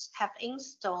residents have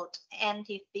installed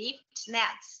anti-theft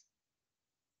nets.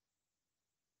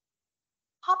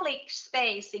 Public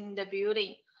space in the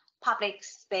building. Public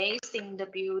space in the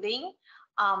building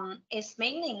is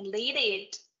mainly led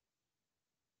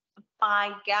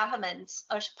by governments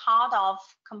as part of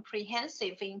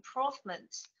comprehensive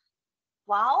improvements.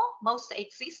 While most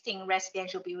existing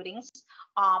residential buildings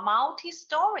are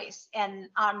multi-stories and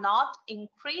are not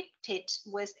equipped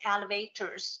with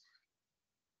elevators,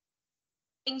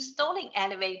 installing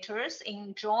elevators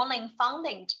in joining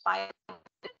funded by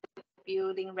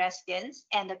building residents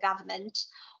and the government,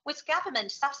 with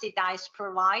government subsidies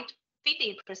provide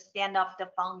 50% of the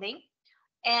funding,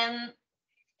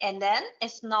 and then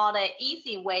it's not an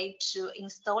easy way to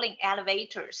installing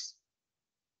elevators.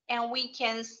 And we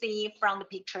can see from the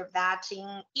picture that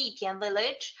in Yipian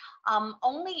village,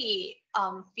 only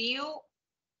few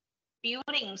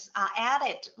buildings are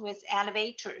added with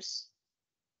elevators.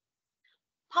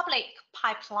 Public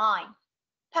pipeline.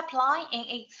 Pipeline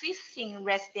in existing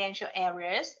residential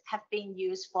areas have been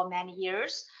used for many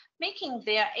years, making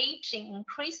their aging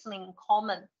increasingly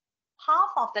common.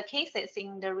 Half of the cases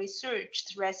in the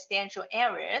researched residential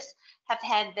areas have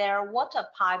had their water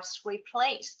pipes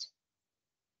replaced.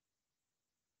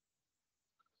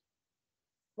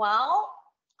 Well,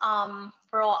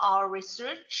 for our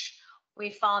research,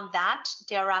 we found that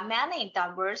there are many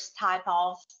diverse types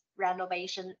of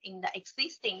renovation in the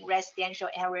existing residential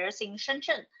areas in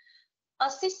Shenzhen. A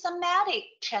systematic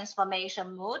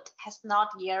transformation mood has not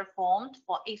yet formed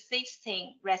for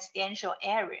existing residential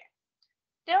area.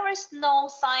 There is no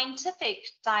scientific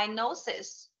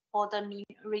diagnosis for the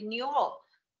renewal,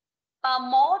 but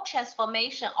more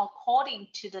transformation according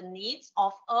to the needs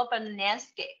of urban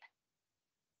landscape.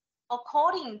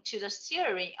 According to the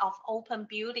theory of open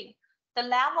building, the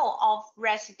level of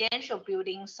residential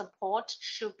building support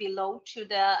should be low to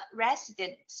the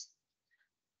residents.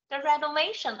 The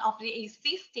renovation of the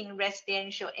existing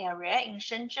residential area in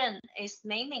Shenzhen is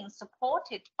mainly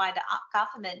supported by the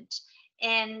government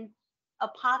and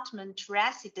apartment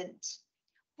residents,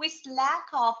 with lack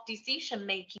of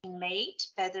decision-making made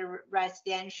by the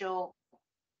residential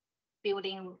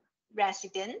building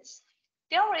residents.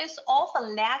 There is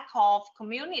often lack of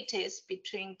communities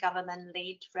between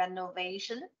government-led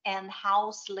renovation and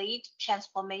house-led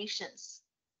transformations.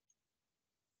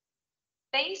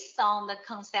 Based on the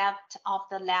concept of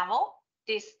the level,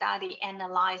 this study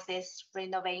analyzes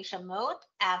renovation mode,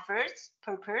 efforts,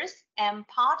 purpose, and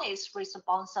parties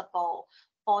responsible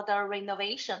for the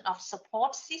renovation of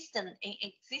support system in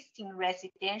existing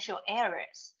residential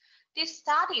areas. This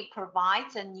study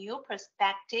provides a new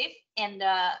perspective and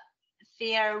a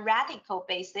theoretical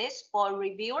basis for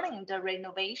reviewing the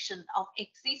renovation of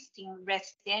existing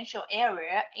residential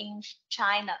area in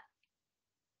China.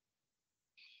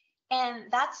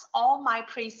 And that's all my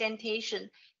presentation.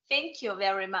 Thank you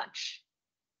very much.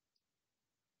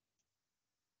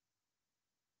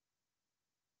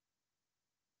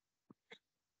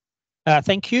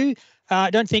 Thank you. I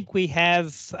don't think we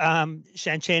have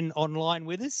Shan Chen online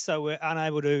with us, so we're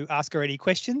unable to ask her any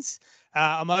questions.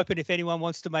 I'm open if anyone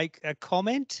wants to make a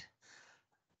comment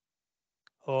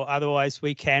or otherwise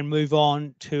we can move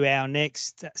on to our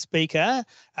next speaker,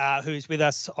 who's with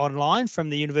us online from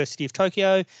the University of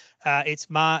Tokyo. It's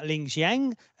Ma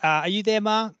Lingjiang. Are you there,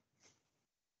 Ma?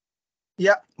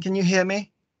 Yeah, can you hear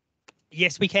me?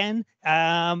 Yes, we can.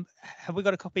 Have we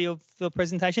got a copy of the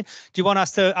presentation? Do you want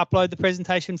us to upload the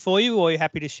presentation for you, or are you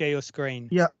happy to share your screen?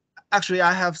 Yeah, actually,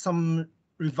 I have some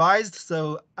revised,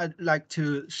 so I'd like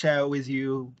to share with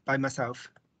you by myself.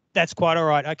 That's quite all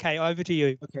right. Okay, over to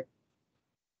you. Okay.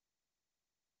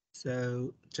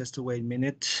 So just wait a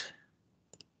minute.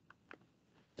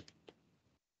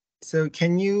 So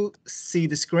can you see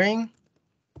the screen?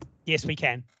 Yes, we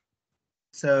can.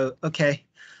 So, okay.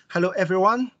 Hello,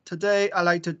 everyone. Today, I'd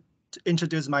like to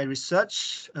introduce my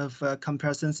research of a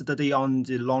comparison study on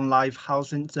the long life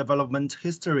housing development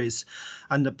histories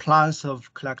and the plans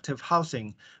of collective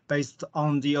housing based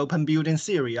on the open building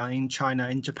theory in China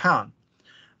and Japan.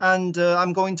 And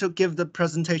I'm going to give the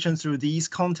presentation through these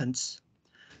contents.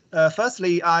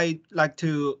 Firstly, I'd like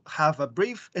to have a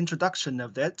brief introduction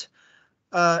of it.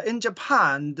 In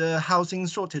Japan, the housing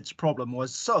shortage problem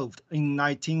was solved in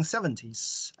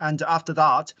 1970s, and after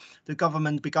that, the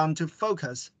government began to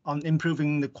focus on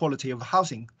improving the quality of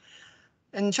housing.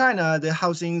 In China, the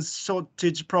housing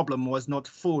shortage problem was not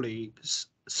fully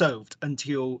solved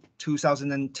until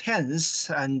 2010s,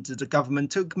 and the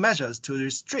government took measures to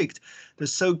restrict the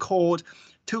so-called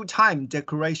two-time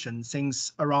decoration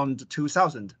since around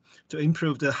 2000 to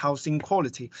improve the housing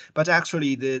quality. But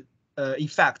actually, the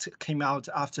effect came out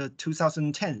after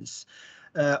 2010s.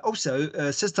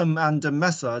 Also, system and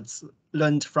methods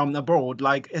learned from abroad,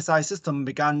 like SI system,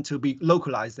 began to be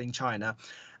localized in China.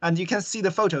 And you can see the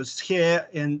photos here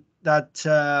in that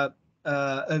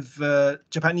of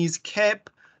Japanese cape,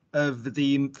 of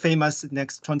the famous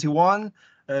Next 21,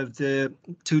 of the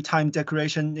two-time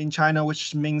decoration in China,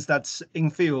 which means that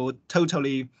infill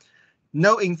totally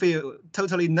no infill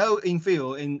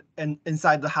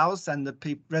inside the house, and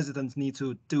the residents need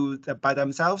to do that by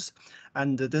themselves.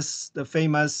 And the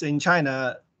famous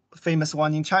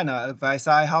one in China of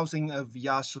SI housing of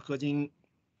Yashihejing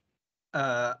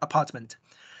apartment.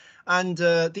 And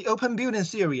the open building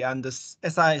theory and the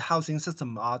SI housing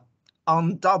system are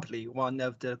undoubtedly one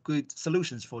of the good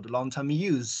solutions for the long-term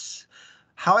use.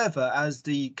 However, as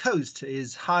the cost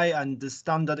is high and the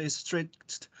standard is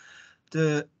strict,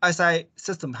 the SI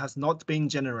system has not been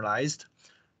generalized,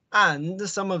 and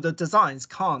some of the designs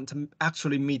can't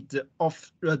actually meet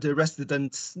the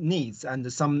residents' needs,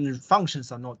 and some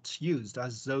functions are not used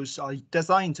as those are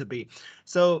designed to be.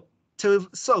 So to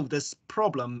solve this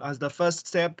problem, as the first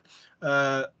step,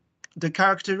 the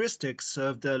characteristics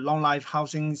of the long life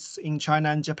housings in China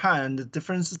and Japan and the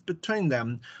differences between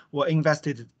them were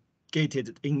investigated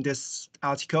in this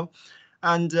article.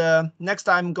 And next,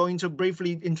 I'm going to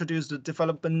briefly introduce the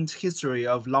development history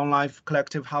of long-life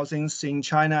collective housings in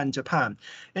China and Japan.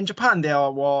 In Japan, there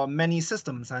were many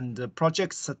systems and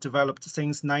projects developed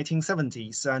since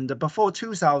 1970s, and before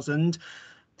 2000,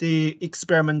 the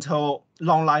experimental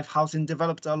long-life housing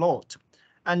developed a lot.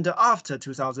 And after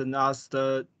 2000, as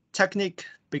the technique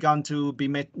began to be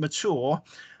mature,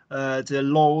 the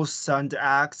laws and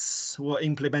acts were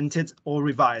implemented or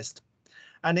revised.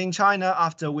 And in China,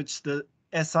 after which the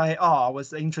SIR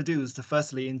was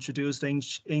firstly introduced in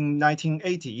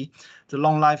 1980, the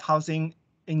long life housing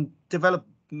developed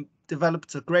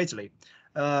greatly.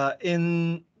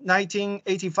 In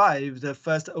 1985, the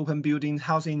first open building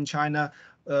housing in China,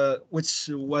 which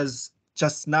was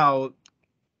just now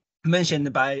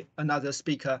mentioned by another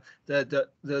speaker, the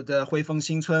Huifeng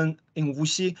Xinchun in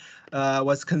Wuxi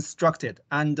was constructed,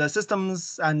 and the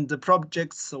systems and the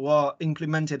projects were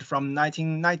implemented from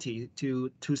 1990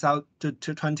 to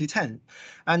 2010.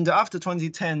 And after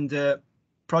 2010, the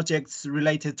projects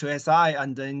related to SI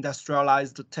and the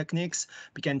industrialized techniques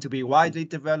began to be widely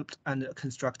developed and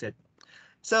constructed.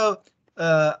 So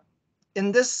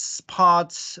in this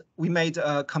part, we made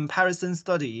a comparison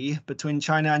study between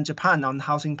China and Japan on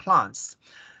housing plans.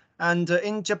 And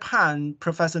in Japan,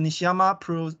 Professor Nishiyama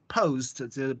proposed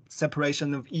the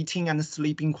separation of eating and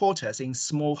sleeping quarters in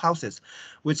small houses,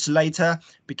 which later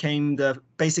became the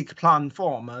basic plan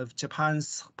form of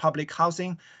Japan's public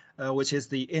housing, which is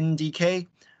the NDK.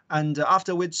 And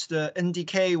after which the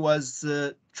NDK was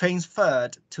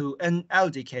transferred to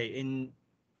NLDK in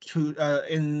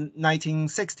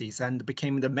 1960s and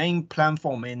became the main plan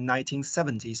form in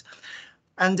 1970s.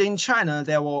 And in China,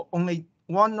 there were only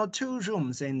 1 or 2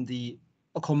 rooms in the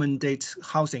accommodate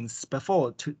housings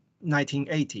before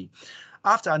 1980.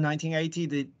 After 1980,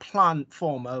 the plan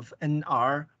form of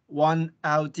NR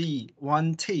 1LD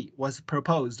 1T was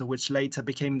proposed, which later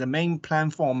became the main plan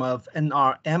form of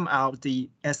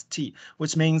NRMLD-ST,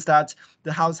 which means that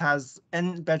the house has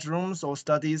N bedrooms or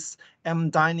studies, M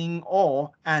dining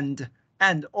and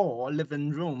or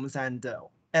living rooms, and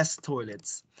S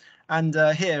toilets. And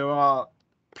here are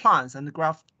plans and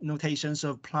graph notations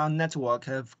of plan network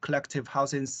of collective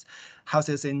houses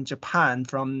in Japan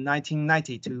from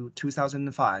 1990 to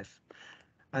 2005.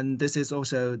 And this is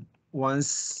also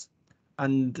once,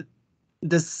 and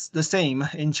this the same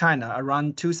in China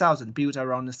around 2000, built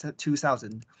around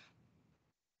 2000.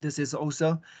 This is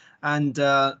also, and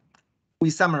we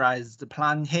summarized the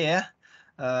plan here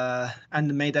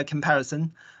and made a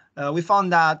comparison. We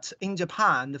found that in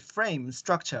Japan, the frame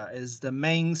structure is the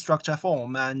main structure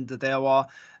form, and there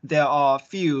are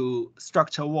few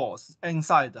structure walls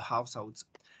inside the households.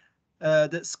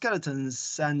 The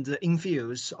skeletons and the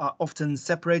infills are often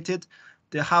separated.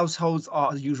 The households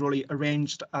are usually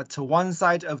arranged at one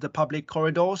side of the public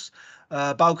corridors.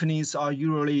 Balconies are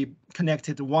usually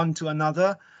connected one to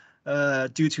another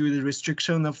due to the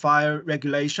restriction of fire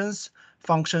regulations.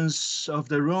 Functions of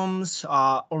the rooms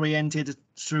are oriented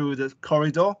through the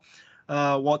corridor.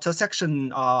 Water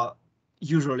section are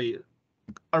usually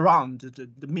around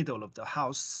the middle of the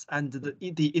house, and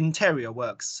the interior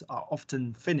works are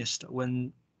often finished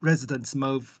when residents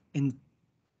move in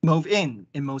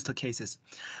most cases.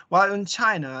 While in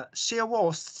China, shear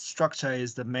wall structure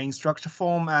is the main structure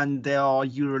form, and there are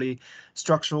usually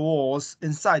structural walls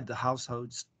inside the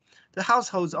households. The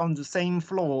households on the same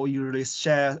floor usually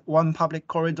share one public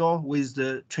corridor with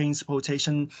the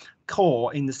transportation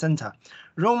core in the center.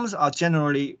 Rooms are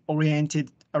generally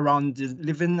oriented around the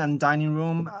living and dining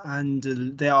room, and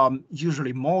there are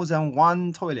usually more than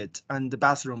one toilet and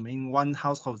bathroom in one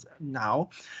household now.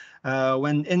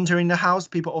 When entering the house,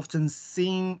 people often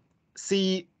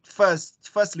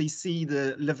firstly see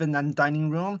the living and dining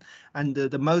room, and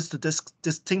the most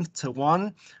distinct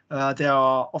one. There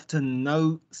are often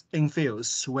no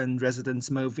infills when residents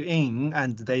move in,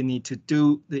 and they need to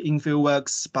do the infill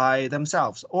works by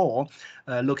themselves or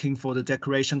looking for the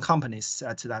decoration companies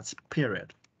at that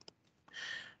period.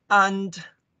 And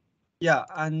yeah,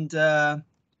 and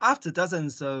after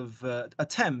dozens of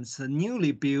attempts,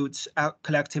 newly built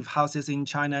collective houses in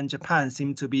China and Japan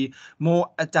seem to be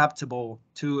more adaptable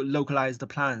to localized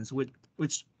plans, when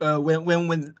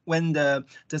the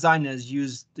designers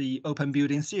use the open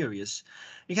building series.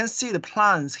 You can see the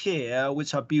plans here,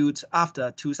 which are built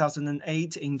after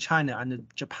 2008 in China and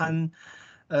Japan.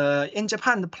 In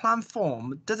Japan, the plan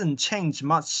form doesn't change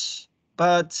much,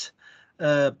 but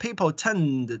people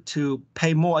tend to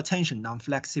pay more attention on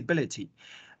flexibility.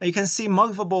 You can see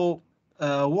movable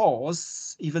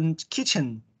walls, even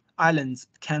kitchen islands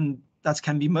can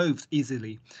be moved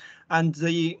easily, and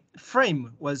the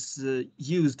frame was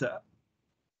used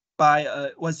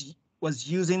was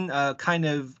using a kind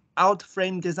of out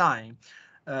frame design,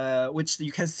 which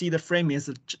you can see the frame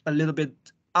is a little bit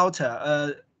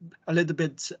outer, a little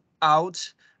bit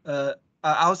outside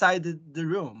the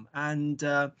room, and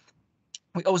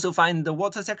we also find the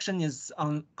water section is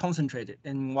concentrated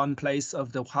in one place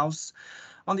of the house.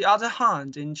 On the other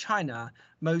hand, in China,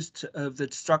 most of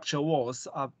the structural walls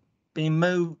are being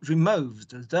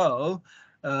removed, though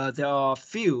there are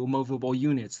few movable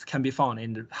units can be found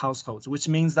in the households, which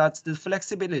means that the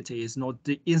flexibility is not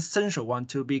the essential one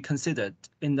to be considered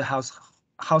in the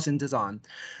housing design.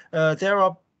 There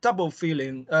are double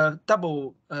floorings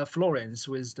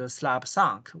with the slab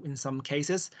sunk in some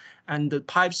cases, and the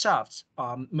pipe shafts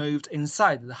are moved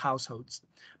inside the households.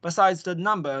 Besides, the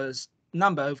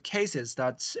number of cases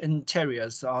that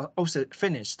interiors are also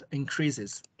finished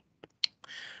increases.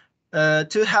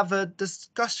 To have a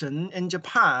discussion in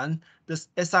Japan, the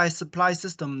SI supply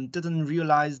system didn't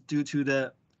realize due to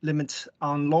the limit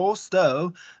on laws,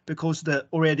 though, because the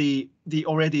already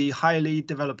highly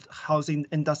developed housing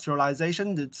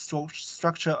industrialization, the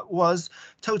structure was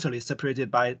totally separated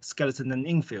by skeleton and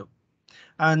infill.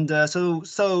 And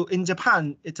so in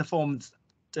Japan, it formed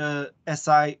the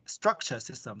SI structure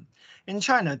system. In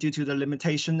China, due to the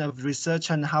limitation of research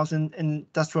and housing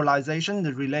industrialization,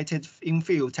 the related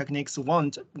infill techniques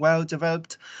weren't well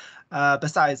developed.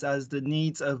 Besides, as the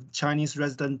needs of Chinese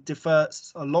residents differ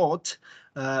a lot,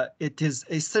 it is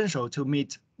essential to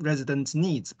meet residents'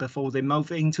 needs before they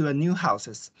move into a new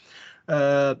houses.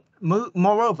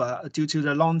 Moreover, due to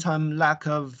the long-term lack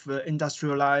of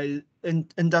industrial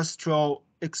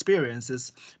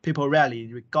experiences, people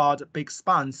rarely regard big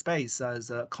span space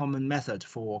as a common method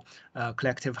for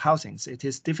collective housings. It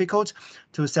is difficult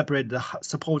to separate the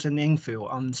support and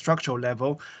infill on structural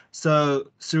level,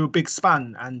 so through big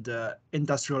span and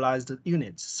industrialized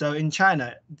units. So in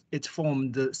China, it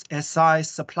formed the SI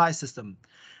supply system.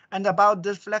 And about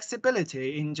the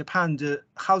flexibility in Japan, the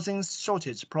housing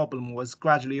shortage problem was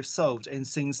gradually solved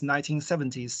since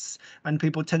 1970s, and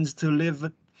people tended to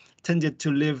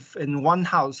live in one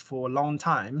house for a long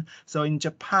time. So in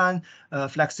Japan,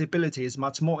 flexibility is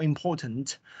much more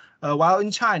important. While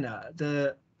in China,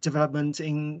 the development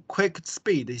in quick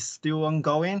speed is still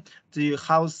ongoing. The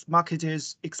house market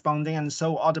is expanding, and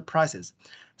so are the prices.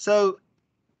 So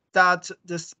that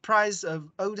the price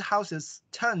of old houses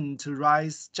tend to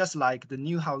rise just like the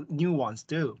new ones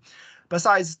do.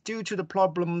 Besides, due to the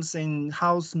problems in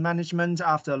house management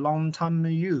after long-time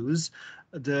use,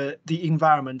 the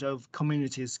environment of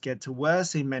communities get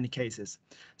worse in many cases.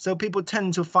 So people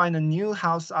tend to find a new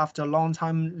house after a long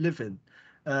time living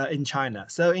in China.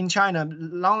 So in China,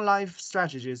 long life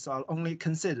strategies are only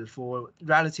considered for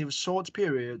relative short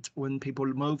period when people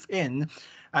move in,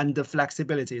 and the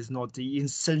flexibility is not the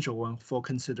essential one for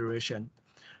consideration.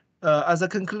 As a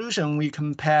conclusion, we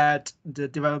compared the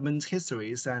development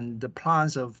histories and the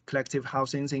plans of collective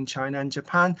housings in China and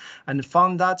Japan, and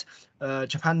found that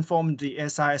Japan formed the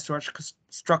SI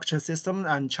structure system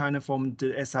and China formed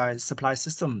the SI supply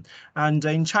system. And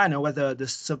in China, whether the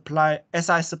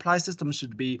SI supply system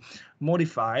should be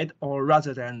modified, or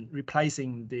rather than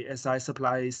replacing the SI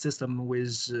supply system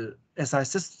with SI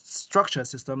structure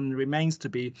system, remains to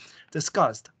be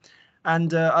discussed.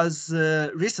 And as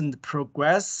recent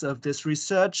progress of this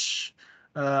research,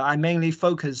 I mainly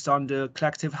focused on the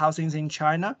collective housings in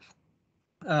China.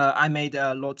 I made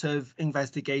a lot of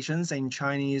investigations in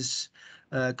Chinese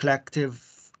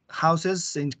collective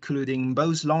houses, including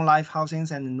both long life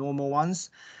housings and normal ones.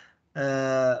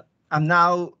 I'm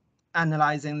now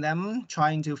analyzing them,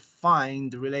 trying to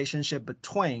find the relationship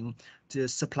between the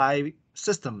supply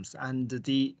systems and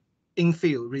the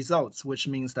infill results, which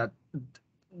means that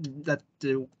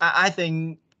I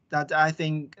think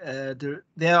there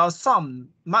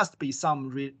must be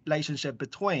some relationship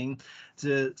between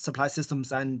the supply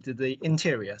systems and the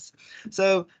interiors.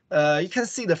 So you can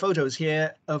see the photos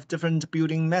here of different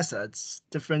building methods,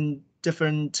 different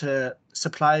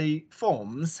supply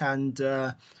forms,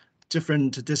 and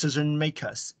different decision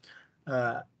makers.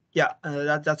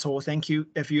 That's all. Thank you.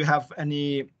 If you have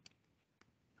any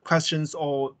questions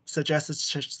or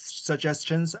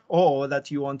suggestions, or that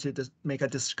you want to make a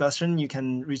discussion, you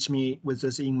can reach me with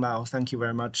this email. Thank you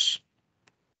very much.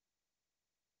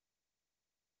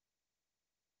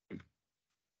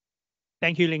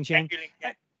 Thank you, Ling Xiang.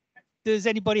 Does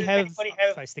anybody have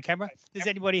face the camera? Does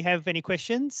anybody have any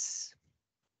questions?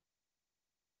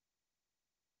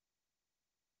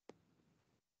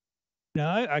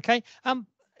 No. Okay.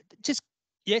 Just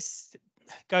yes.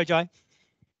 Go, Jai.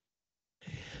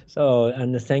 So,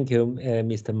 and thank you,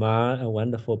 Mr. Ma, a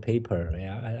wonderful paper.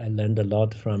 Yeah, I learned a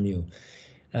lot from you.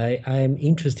 I'm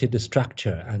interested in the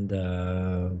structure and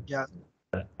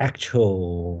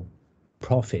actual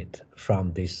profit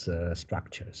from these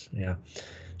structures. Yeah.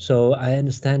 So I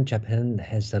understand Japan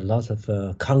has a lot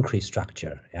of concrete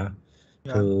structure,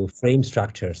 to frame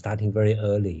structure starting very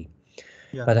early.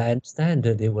 Yeah. But I understand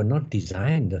that they were not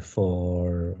designed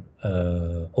for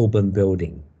open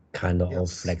building kind of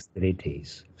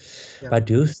flexibilities. Yeah. But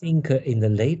do you think in the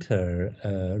later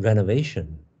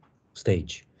renovation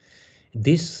stage,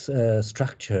 this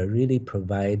structure really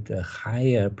provide a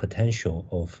higher potential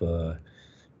of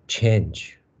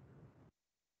change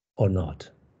or not?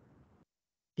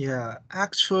 Yeah,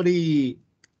 actually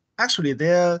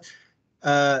there,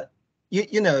 Habraken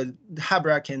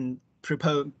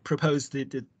proposed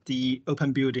the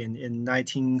open building in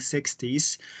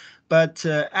 1960s, but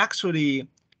actually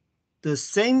the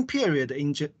same period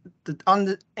in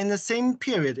the same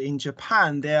period in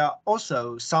Japan, there are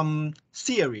also some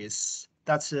theories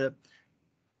that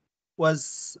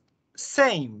was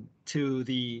same to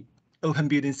the open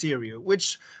building theory,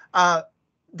 which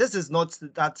this is not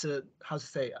that how to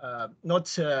say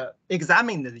not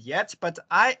examined yet, but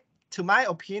to my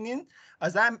opinion,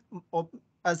 as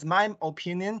my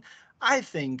opinion, I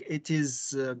think it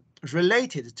is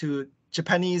related to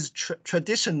Japanese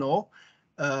traditional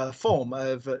form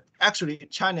of actually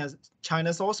China's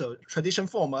also tradition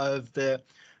form of the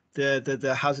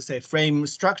how to say frame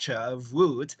structure of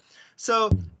wood. So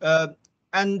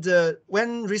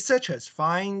when researchers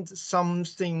find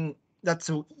something that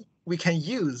we can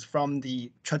use from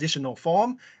the traditional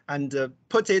form and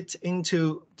put it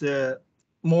into the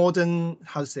modern,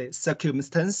 how to say,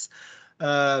 circumstance,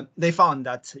 they found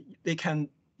that they can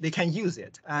use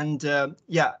it. And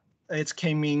yeah, it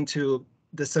came into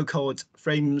the so-called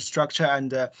frame structure.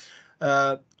 And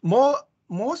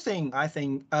more thing I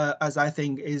think, as I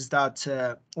think, is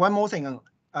that one more thing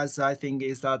as I think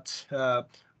is that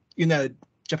you know,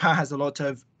 Japan has a lot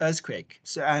of earthquake,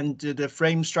 so, and the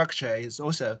frame structure is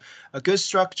also a good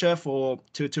structure for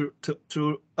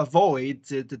to avoid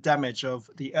the damage of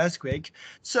the earthquake.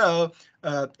 So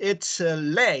it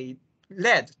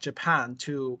led Japan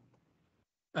to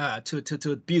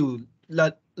build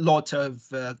a lot of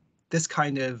this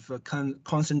kind of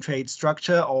concentrate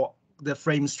structure, or the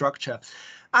frame structure.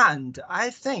 And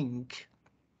I think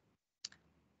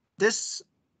this,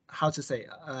 how to say,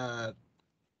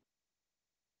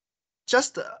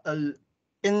 just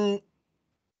in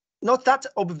not that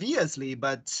obviously,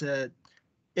 but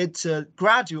it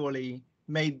gradually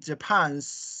made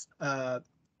Japan's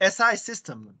SI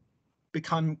system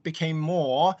became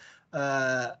more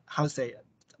how to say,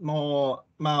 more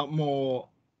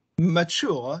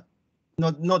mature.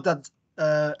 Not that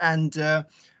and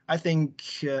I think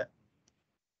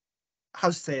how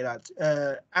to say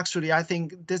that, actually I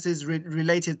think this is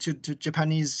related to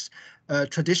Japanese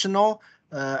traditional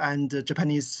and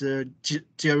Japanese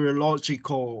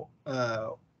geological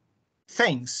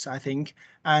things, I think.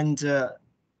 And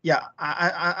yeah,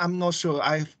 I'm not sure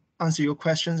I've answered your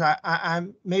questions. I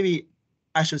maybe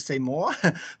I should say more,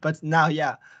 but now,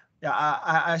 yeah,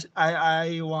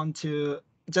 I want to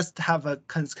just have a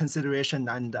consideration,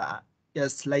 and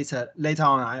yes, later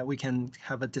on we can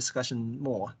have a discussion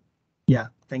more. Yeah,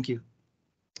 thank you.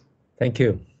 Thank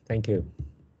you. Thank you.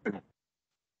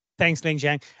 Thanks, Ling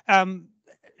Zhang.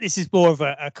 This is more of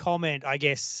a comment, I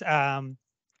guess. I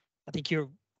think you're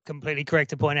completely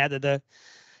correct to point out that the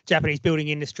Japanese building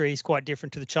industry is quite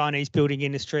different to the Chinese building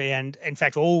industry. And in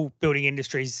fact, all building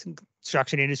industries,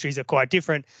 construction industries are quite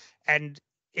different. And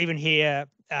even here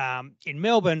in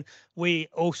Melbourne, we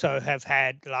also have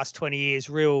had the last 20 years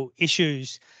real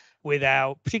issues with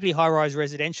our particularly high-rise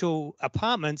residential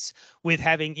apartments with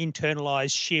having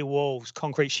internalised shear walls,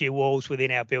 concrete shear walls within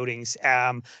our buildings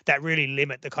that really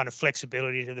limit the kind of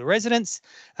flexibility to the residents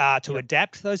to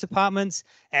adapt those apartments.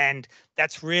 And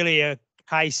that's really a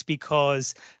case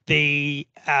because the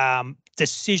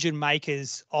decision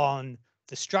makers on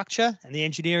the structure and the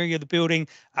engineering of the building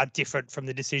are different from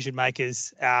the decision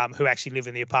makers who actually live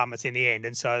in the apartments in the end.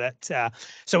 And so that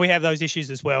so we have those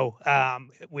issues as well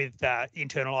with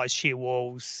internalized shear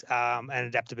walls and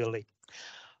adaptability.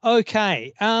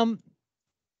 Okay,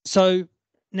 so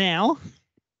now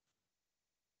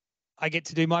I get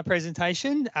to do my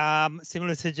presentation,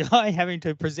 similar to Jai having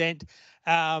to present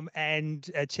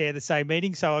and chair the same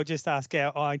meeting. So I'll just ask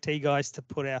our IT guys to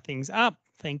put our things up.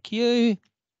 Thank you.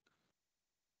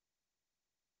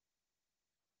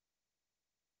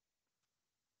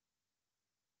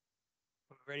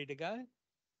 Ready to go?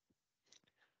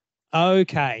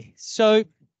 Okay, so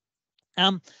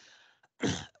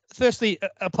firstly,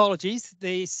 apologies.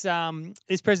 This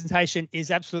presentation is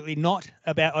absolutely not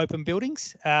about open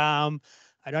buildings. I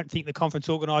don't think the conference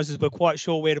organisers were quite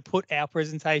sure where to put our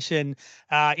presentation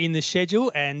in the schedule,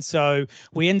 and so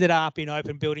we ended up in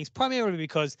open buildings primarily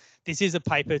because this is a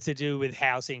paper to do with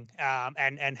housing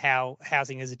and how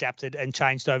housing has adapted and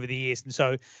changed over the years, and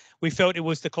so we felt it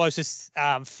was the closest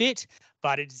fit,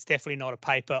 but it's definitely not a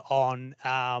paper on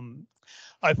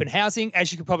open housing.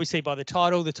 As you can probably see by the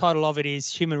title of it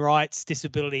is Human Rights,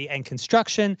 Disability and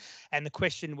Construction. And the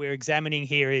question we're examining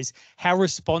here is how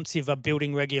responsive are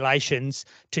building regulations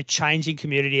to changing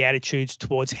community attitudes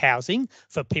towards housing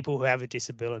for people who have a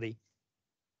disability?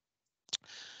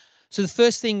 So the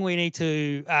first thing we need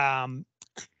to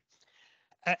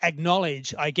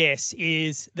acknowledge, I guess,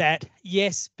 is that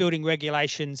yes, building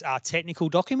regulations are technical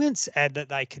documents and that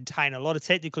they contain a lot of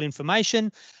technical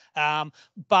information,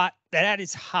 but at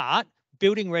its heart,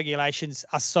 building regulations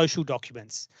are social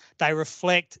documents. They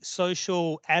reflect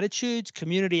social attitudes,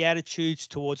 community attitudes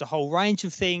towards a whole range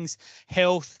of things,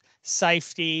 health,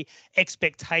 safety,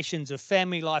 expectations of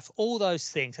family life, all those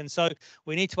things. And so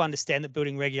we need to understand that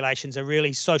building regulations are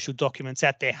really social documents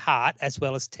at their heart as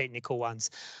well as technical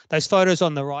ones. Those photos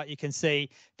on the right, you can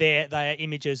see they are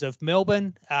images of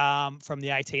Melbourne from the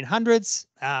 1800s,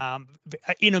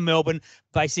 inner Melbourne,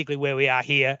 basically where we are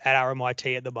here at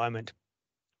RMIT at the moment.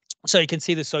 So you can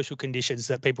see the social conditions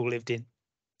that people lived in.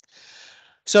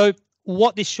 So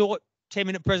what this short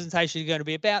 10-minute presentation is going to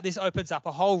be about, this opens up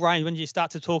a whole range. When you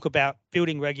start to talk about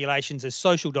building regulations as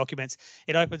social documents,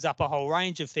 it opens up a whole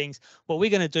range of things. What we're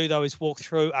going to do, though, is walk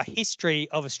through a history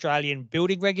of Australian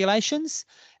building regulations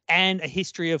and a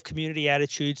history of community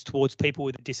attitudes towards people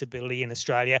with a disability in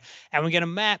Australia. And we're going to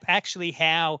map actually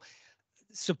how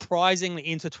surprisingly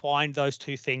intertwined those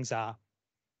two things are.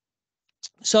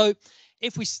 So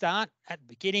if we start at the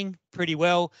beginning pretty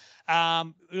well,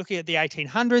 looking at the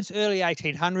 1800s, early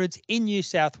 1800s in New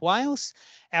South Wales,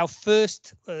 our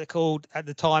first, called at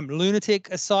the time lunatic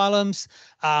asylums,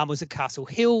 was at Castle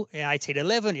Hill in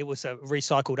 1811. It was a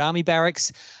recycled army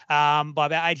barracks. By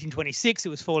about 1826, it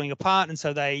was falling apart, and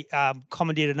so they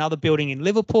commandeered another building in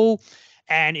Liverpool.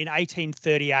 And in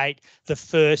 1838, the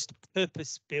first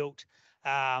purpose-built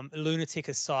lunatic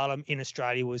asylum in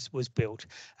Australia was built.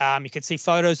 You can see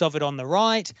photos of it on the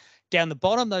right. Down the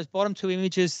bottom, those bottom two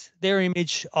images, they're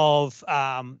image of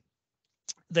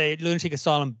the lunatic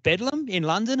asylum Bedlam in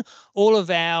London. All of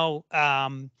our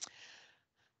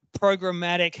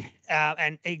programmatic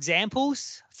and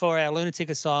examples for our lunatic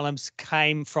asylums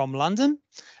came from London.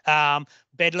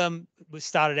 Bedlam was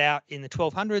started out in the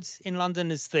 1200s in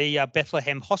London as the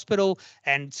Bethlehem Hospital,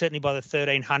 and certainly by the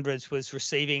 1300s was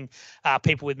receiving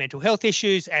people with mental health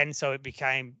issues, and so it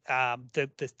became the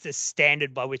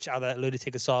standard by which other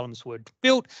lunatic asylums were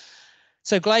built.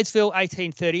 So Gladesville,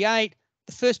 1838.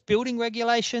 The first building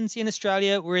regulations in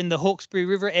Australia were in the Hawkesbury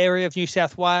River area of New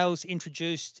South Wales,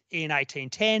 introduced in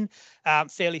 1810.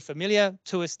 Fairly familiar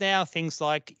to us now. Things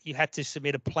like you had to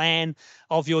submit a plan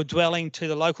of your dwelling to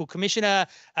the local commissioner.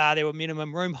 There were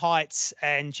minimum room heights,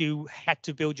 and you had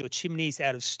to build your chimneys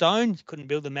out of stone. You couldn't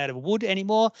build them out of wood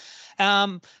anymore.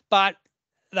 But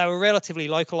they were relatively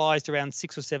localised around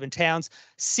 6 or 7 towns.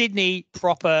 Sydney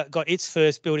proper got its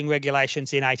first building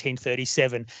regulations in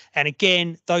 1837. And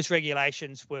again, those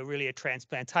regulations were really a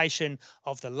transplantation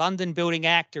of the London Building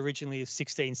Act, originally of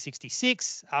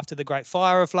 1666, after the Great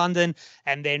Fire of London,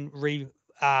 and then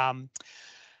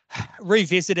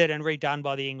revisited and redone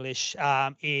by the English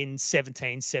in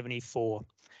 1774.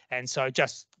 And so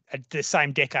just at the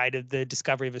same decade of the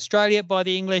discovery of Australia by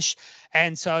the English.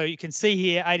 And so you can see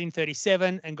here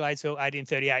 1837 and Gladesville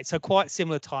 1838. So quite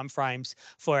similar timeframes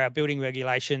for our building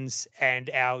regulations and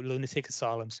our lunatic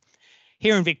asylums.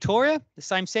 Here in Victoria, the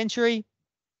same century,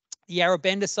 Yarra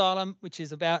Bend Asylum, which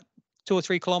is about 2 or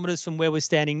 3 kilometres from where we're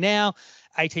standing now,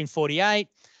 1848.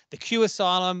 The Kew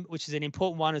Asylum, which is an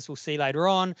important one, as we'll see later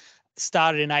on,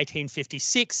 started in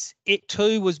 1856. It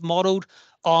too was modelled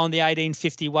on the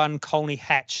 1851 Colney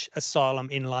Hatch Asylum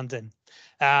in London.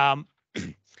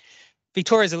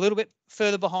 Victoria is a little bit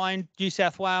further behind New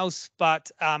South Wales, but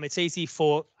it's easy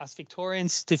for us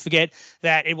Victorians to forget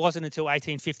that it wasn't until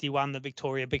 1851 that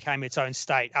Victoria became its own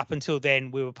state. Up until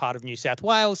then, we were part of New South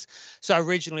Wales. So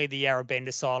originally, the Yarra Bend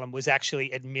Asylum was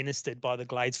actually administered by the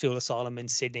Gladesville Asylum in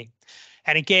Sydney.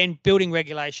 And again, building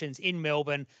regulations in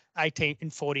Melbourne,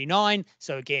 1849.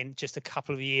 So again, just a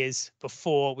couple of years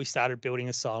before we started building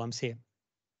asylums here.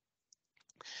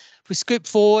 If we scoop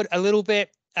forward a little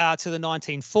bit to the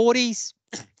 1940s,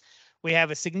 we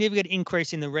have a significant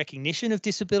increase in the recognition of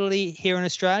disability here in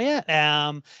Australia,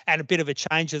 and a bit of a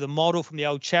change of the model from the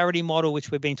old charity model, which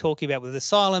we've been talking about with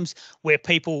asylums, where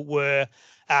people were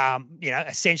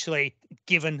essentially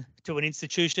given to an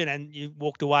institution and you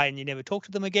walked away and you never talked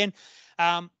to them again.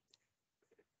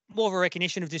 More of a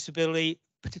recognition of disability,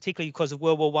 particularly because of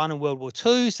World War I and World War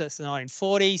II, so that's the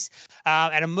 1940s,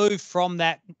 and a move from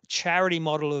that charity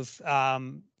model of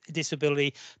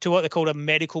disability to what they called a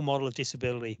medical model of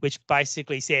disability, which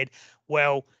basically said,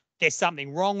 well, there's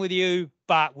something wrong with you,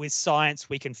 but with science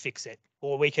we can fix it,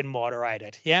 or we can moderate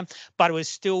it, yeah? But it was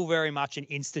still very much an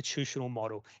institutional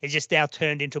model. It just now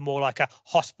turned into more like a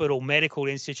hospital medical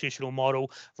institutional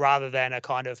model rather than a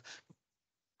kind of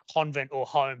convent or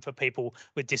home for people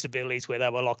with disabilities where they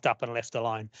were locked up and left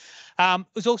alone. It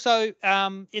was also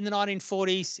in the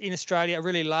 1940s in Australia a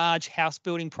really large house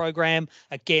building program,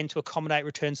 again to accommodate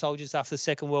returned soldiers after the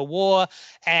Second World War.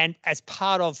 And as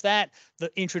part of that, the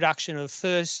introduction of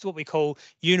first what we call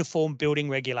uniform building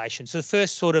regulations. So the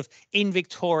first sort of in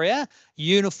Victoria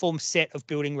uniform set of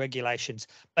building regulations.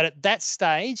 But at that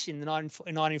stage in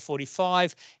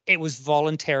 1945, it was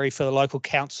voluntary for the local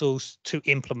councils to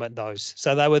implement those.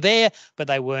 So they were there, but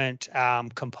they weren't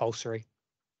compulsory.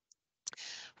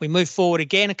 We move forward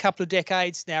again a couple of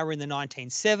decades. Now we're in the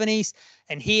 1970s,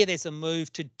 and here there's a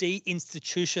move to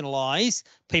deinstitutionalise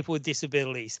people with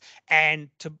disabilities and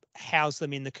to house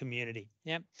them in the community.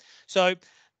 Yeah, so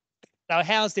they were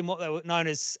housed in what they were known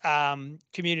as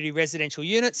community residential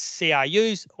units,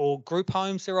 CRUs, or group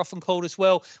homes they're often called as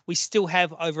well. We still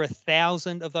have over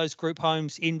 1,000 of those group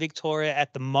homes in Victoria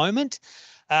at the moment.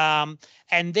 And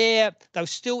they were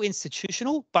still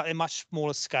institutional, but at a much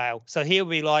smaller scale. So here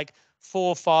would be like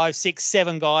 4, 5, 6,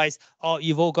 7 guys. Oh,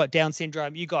 you've all got Down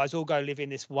syndrome. You guys all go live in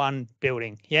this one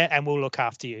building, yeah, and we'll look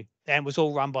after you. And it was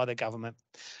all run by the government.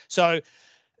 So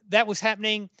that was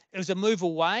happening. It was a move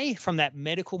away from that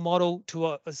medical model to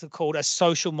what's called a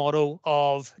social model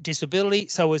of disability.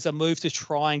 So it was a move to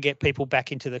try and get people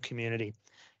back into the community.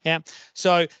 Yeah.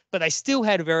 So, but they still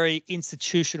had a very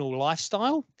institutional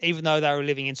lifestyle, even though they were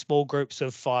living in small groups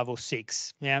of 5 or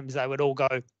 6. Yeah. Because they would all go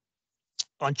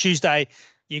on Tuesday,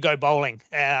 you go bowling.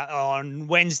 On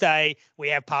Wednesday, we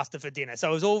have pasta for dinner. So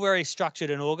it was all very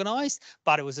structured and organised,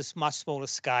 but it was a much smaller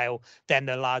scale than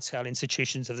the large-scale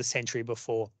institutions of the century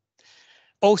before.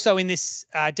 Also in this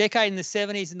decade, in the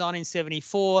 70s, in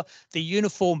 1974, the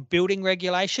uniform building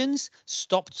regulations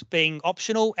stopped being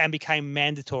optional and became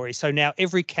mandatory. So now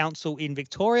every council in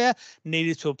Victoria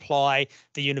needed to apply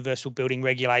the universal building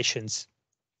regulations.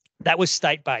 That was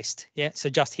state-based, yeah, so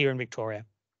just here in Victoria.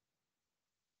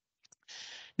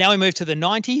 Now we move to the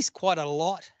 90s. Quite a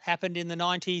lot happened in the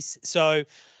 90s. So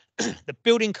the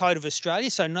Building Code of Australia,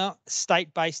 so not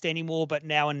state-based anymore, but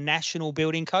now a national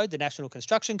building code, the National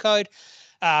Construction Code.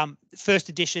 First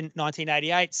edition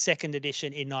 1988, second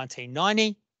edition in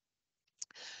 1990.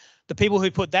 The people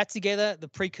who put that together, the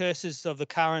precursors of the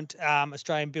current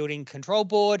Australian Building Control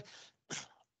Board,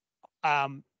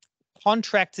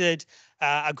 contracted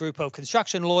a group of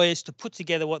construction lawyers to put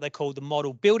together what they called the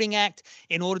Model Building Act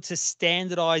in order to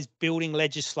standardise building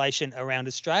legislation around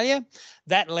Australia.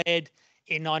 That led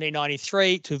in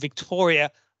 1993 to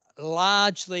Victoria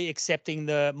largely accepting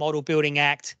the Model Building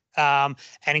Act and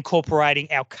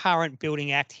incorporating our current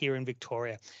Building Act here in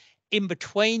Victoria. In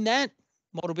between that,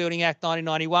 Model Building Act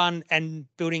 1991 and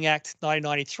Building Act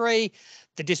 1993,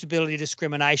 the Disability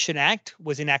Discrimination Act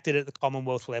was enacted at the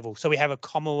Commonwealth level. So we have a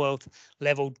Commonwealth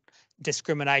level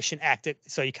Discrimination Act,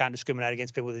 so you can't discriminate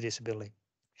against people with a disability.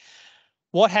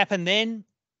 What happened then?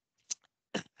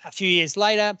 A few years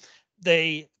later,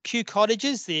 the Kew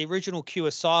cottages, the original Kew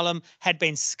asylum, had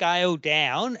been scaled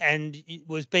down and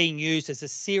was being used as a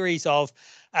series of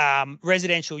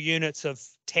residential units of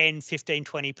 10, 15,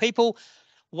 20 people.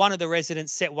 One of the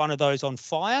residents set one of those on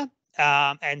fire,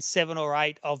 and 7 or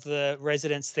 8 of the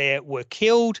residents there were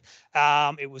killed.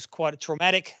 It was quite a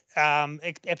traumatic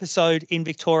episode in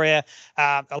Victoria.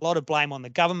 A lot of blame on the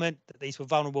government that these were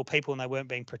vulnerable people and they weren't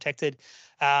being protected.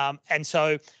 And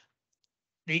so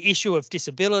the issue of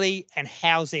disability and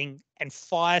housing and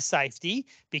fire safety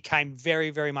became very,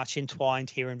 very much entwined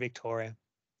here in Victoria.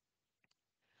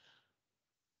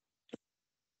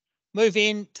 Move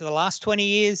in to the last 20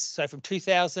 years, so from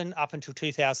 2000 up until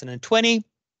 2020.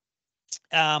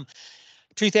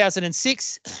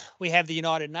 2006, we have the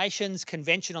United Nations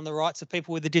Convention on the Rights of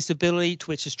People with a Disability, to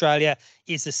which Australia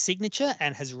is a signature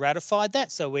and has ratified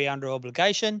that, so we're under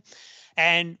obligation.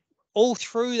 And all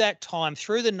through that time,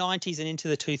 through the 90s and into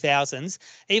the 2000s,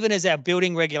 even as our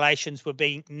building regulations were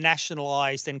being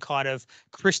nationalised and kind of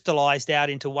crystallised out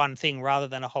into one thing rather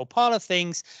than a whole pile of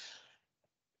things,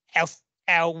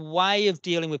 our way of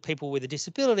dealing with people with a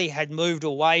disability had moved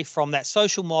away from that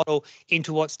social model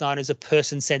into what's known as a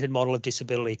person-centred model of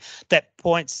disability that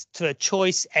points to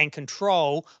choice and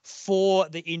control for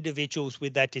the individuals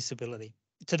with that disability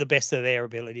to the best of their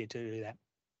ability to do that.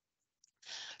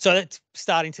 So that's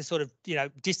starting to sort of,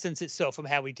 distance itself from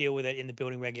how we deal with it in the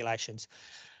building regulations.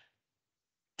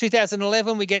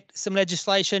 2011, we get some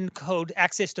legislation called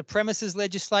access to premises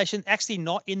legislation, actually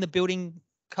not in the building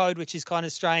code, which is kind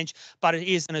of strange, but it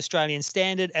is an Australian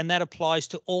standard and that applies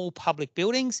to all public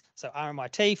buildings. So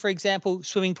RMIT, for example,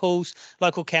 swimming pools,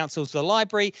 local councils, the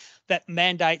library, that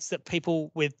mandates that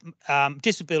people with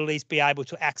disabilities be able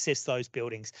to access those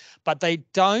buildings, but they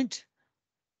don't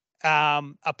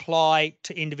apply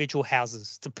to individual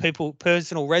houses. To people,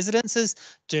 personal residences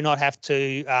do not have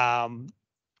to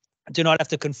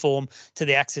conform to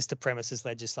the access to premises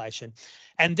legislation.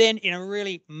 And then in a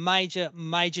really major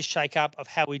shake-up of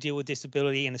how we deal with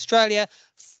disability in Australia,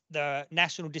 the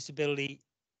National Disability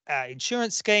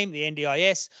Insurance Scheme, the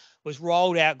NDIS, was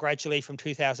rolled out gradually from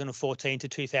 2014 to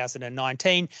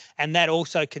 2019, and that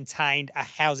also contained a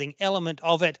housing element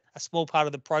of it, a small part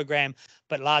of the program,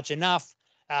 but large enough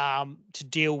to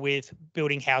deal with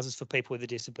building houses for people with a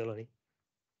disability.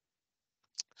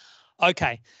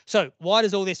 Okay, so why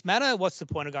does all this matter? What's the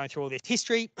point of going through all this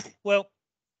history? Well,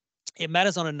 it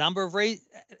matters on a number of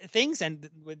things, and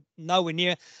we're nowhere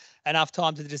near enough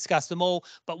time to discuss them all.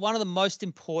 But one of the most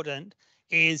important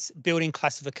is building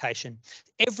classification.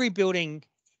 Every building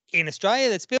in Australia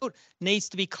that's built needs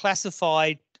to be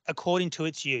classified according to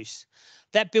its use.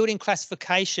 That building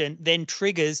classification then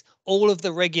triggers all of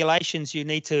the regulations you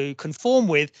need to conform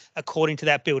with according to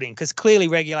that building, because clearly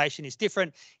regulation is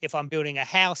different if I'm building a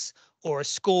house or a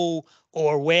school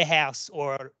or a warehouse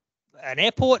or an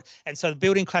airport. And so the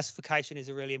building classification is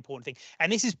a really important thing.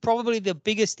 And this is probably the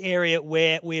biggest area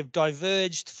where we have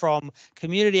diverged from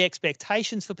community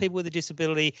expectations for people with a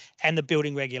disability and the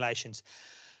building regulations.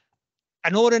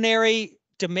 An ordinary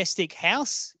domestic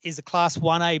house is a Class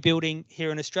 1A building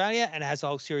here in Australia and has a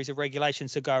whole series of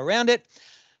regulations that go around it.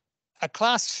 A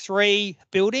Class 3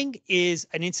 building is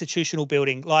an institutional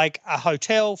building, like a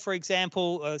hotel, for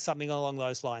example, or something along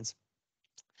those lines.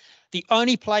 The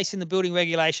only place in the building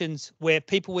regulations where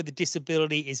people with a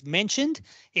disability is mentioned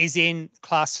is in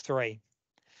Class 3.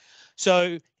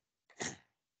 So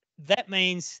that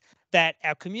means that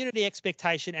our community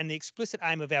expectation and the explicit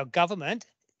aim of our government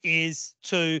is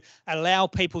to allow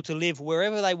people to live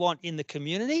wherever they want in the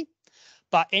community,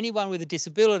 but anyone with a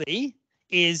disability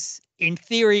is, in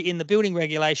theory, in the building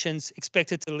regulations,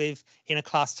 expected to live in a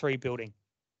Class 3 building,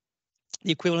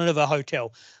 the equivalent of a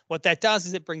hotel. What that does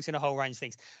is it brings in a whole range of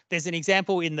things. There's an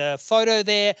example in the photo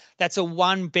there. That's a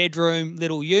 1-bedroom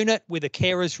little unit with a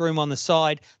carer's room on the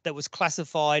side that was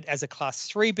classified as a Class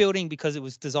 3 building because it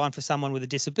was designed for someone with a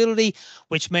disability,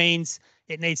 which means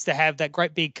it needs to have that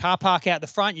great big car park out the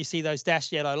front. You see those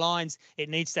dashed yellow lines. It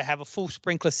needs to have a full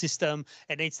sprinkler system.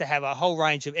 It needs to have a whole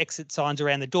range of exit signs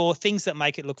around the door, things that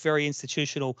make it look very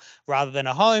institutional rather than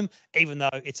a home, even though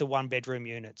it's a 1-bedroom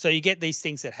unit. So you get these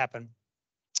things that happen.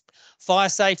 Fire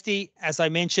safety, as I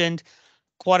mentioned,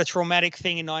 quite a traumatic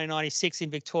thing in 1996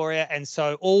 in Victoria. And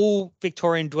so all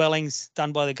Victorian dwellings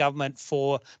done by the government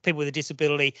for people with a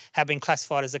disability have been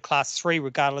classified as a Class 3,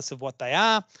 regardless of what they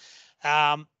are.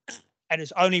 And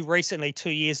it's only recently, 2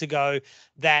 years ago,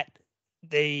 that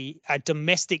the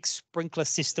domestic sprinkler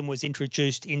system was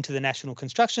introduced into the National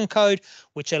Construction Code,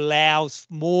 which allows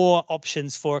more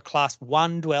options for a Class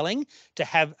 1 dwelling to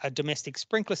have a domestic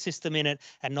sprinkler system in it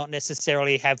and not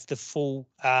necessarily have the full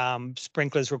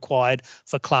sprinklers required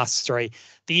for Class 3.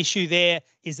 The issue there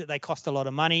is that they cost a lot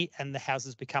of money and the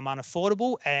houses become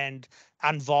unaffordable and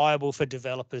unviable for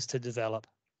developers to develop.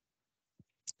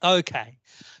 Okay,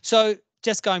 so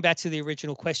just going back to the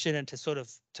original question and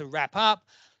to wrap up,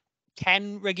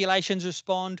 can regulations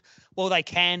respond? Well, they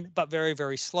can, but very,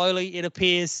 very slowly, it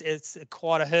appears. It's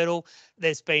quite a hurdle.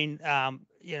 There's been,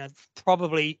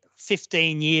 probably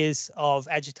 15 years of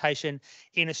agitation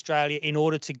in Australia in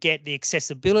order to get the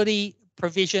accessibility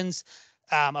provisions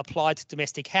applied to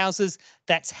domestic houses.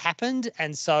 That's happened.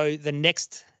 And so the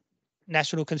next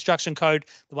National Construction Code,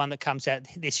 the one that comes out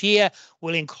this year,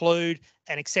 will include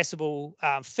an accessible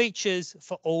features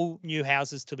for all new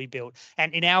houses to be built.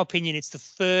 And in our opinion, it's the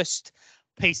first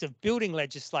piece of building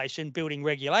legislation, building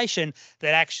regulation,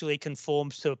 that actually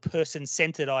conforms to a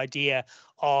person-centered idea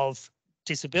of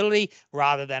disability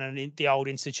rather than the old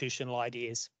institutional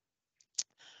ideas.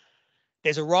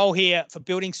 There's a role here for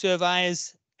building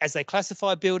surveyors as they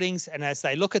classify buildings and as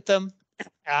they look at them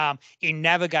in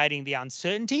navigating the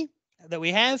uncertainty that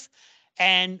we have.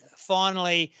 And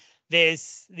finally,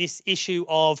 there's this issue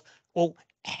of, well,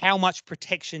 how much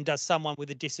protection does someone with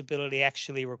a disability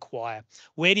actually require?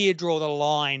 Where do you draw the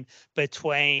line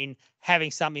between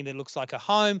having something that looks like a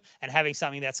home and having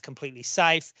something that's completely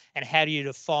safe? And how do you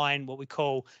define what we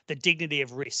call the dignity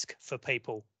of risk for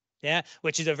people? Yeah,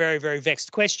 which is a very, very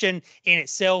vexed question in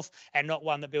itself and not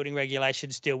one that building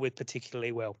regulations deal with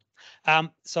particularly well.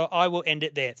 So I will end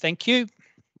it there. Thank you.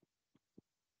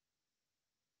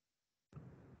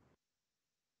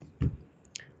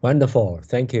 Wonderful.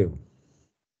 Thank you.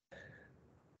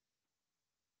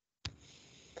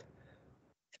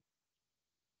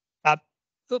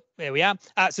 There we are.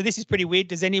 So this is pretty weird.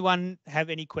 Does anyone have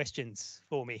any questions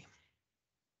for me?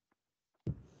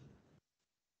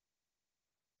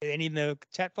 Any in the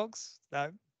chat box?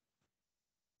 No.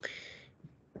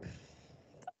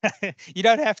 You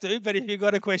don't have to, but if you've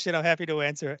got a question, I'm happy to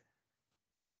answer it.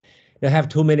 You have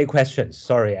too many questions.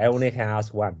 Sorry, I only can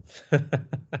ask one.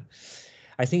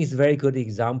 I think it's a very good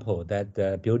example that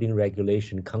the building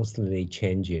regulation constantly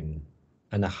changing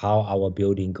and how our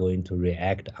building going to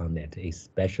react on it,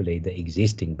 especially the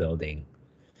existing building.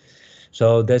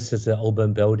 So this is the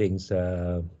open buildings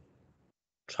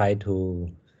try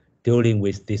to dealing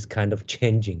with this kind of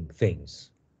changing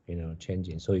things,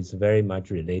 changing. So it's very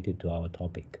much related to our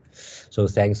topic. So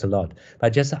thanks a lot.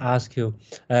 But just ask you,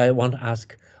 I want to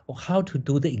ask how to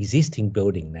do the existing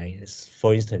building.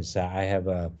 For instance, I have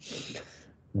a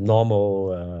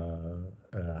normal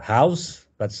house,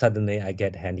 but suddenly I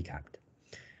get handicapped.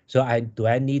 So do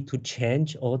I need to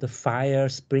change all the fire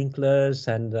sprinklers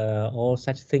and all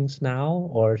such things now,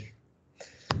 or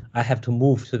I have to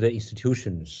move to the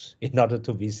institutions in order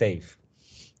to be safe?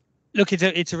 Look,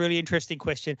 it's a really interesting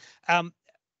question.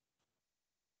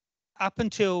 up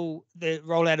until the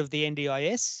rollout of the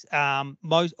NDIS,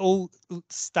 all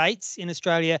states in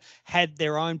Australia had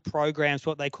their own programs,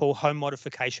 what they call home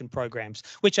modification programs,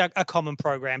 which are common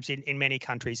programs in many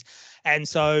countries. And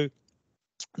so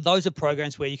those are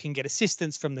programs where you can get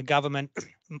assistance from the government,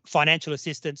 financial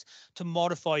assistance, to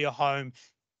modify your home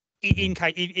in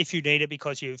case if you need it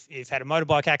because you've had a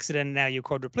motorbike accident and now you're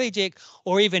quadriplegic,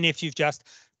 or even if you've just,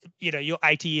 you're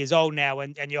 80 years old now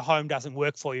and your home doesn't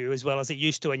work for you as well as it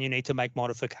used to and you need to make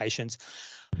modifications.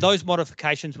 Those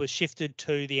modifications were shifted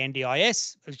to the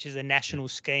NDIS, which is a national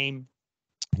scheme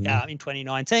in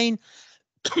 2019.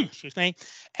 Excuse me.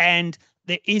 And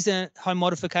there is a home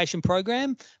modification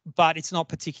program, but it's not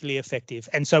particularly effective.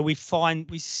 And so we find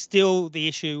the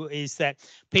issue is that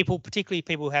people, particularly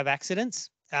people who have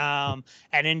accidents and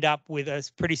end up with a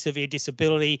pretty severe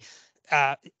disability,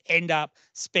 end up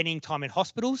spending time in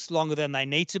hospitals longer than they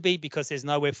need to be because there's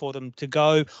nowhere for them to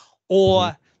go.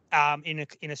 Or in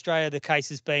Australia, the case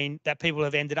has been that people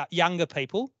have ended up, younger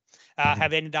people,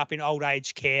 have ended up in old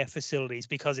age care facilities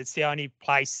because it's the only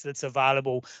place that's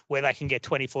available where they can get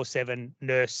 24/7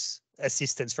 nurse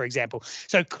assistance, for example.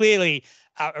 So clearly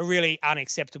a really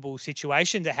unacceptable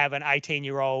situation to have an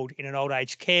 18-year-old in an old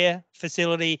age care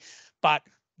facility. But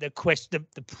the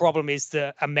problem is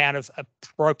the amount of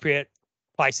appropriate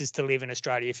places to live in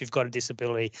Australia if you've got a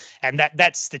disability. And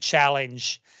that's the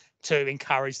challenge, to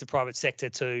encourage the private sector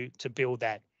to build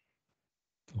that.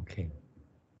 Okay.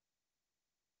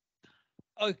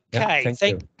 Okay,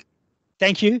 yeah,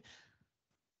 thank you.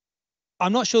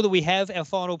 I'm not sure that we have our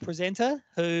final presenter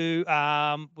who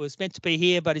was meant to be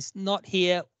here but is not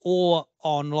here or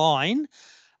online.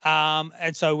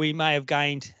 And so we may have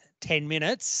gained 10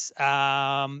 minutes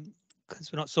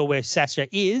because we're not sure where Sasha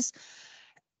is.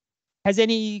 Has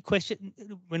any question?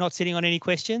 We're not sitting on any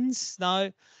questions?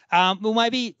 No. Well,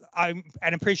 maybe I'm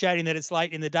appreciating that it's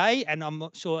late in the day, and I'm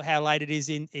not sure how late it is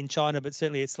in China, but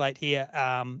certainly it's late here,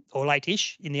 or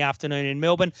late-ish in the afternoon in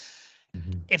Melbourne.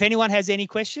 If anyone has any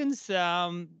questions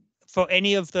for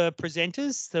any of the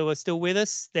presenters who are still with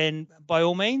us, then by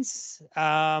all means,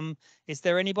 is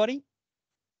there anybody?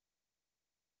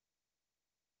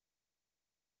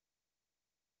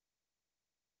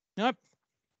 Nope.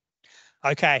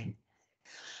 Okay.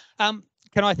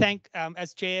 Can I thank,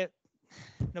 as chair,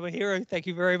 Nobuhiro, thank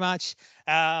you very much.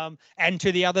 And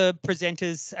to the other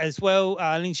presenters as well,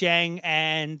 Ling Xiang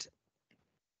and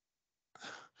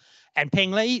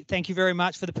Peng Li, thank you very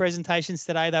much for the presentations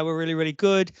today. They were really, really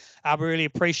good. We really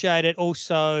appreciate it.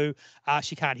 Also,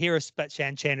 she can't hear us, but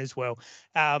Shan Chen as well.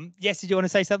 Yes, did you want to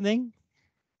say something?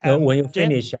 No, when you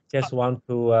finish, I just want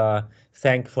to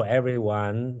thank for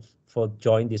everyone for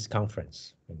joining this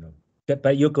conference.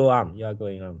 But you go on. You are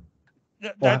going on.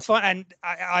 That's fine. And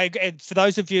I for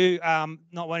those of you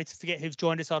not wanting to forget who've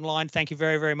joined us online, thank you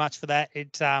very, very much for that.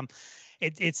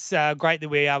 It's great that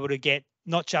we're able to get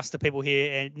not just the people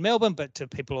here in Melbourne, but to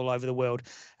people all over the world,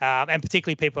 and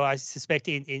particularly people I suspect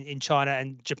in China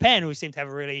and Japan, who seem to have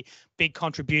a really big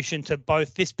contribution to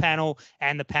both this panel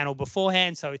and the panel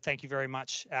beforehand. So thank you very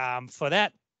much for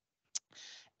that.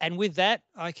 And with that,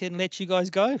 I can let you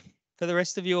guys go for the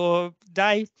rest of your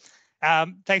day.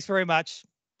 Thanks very much.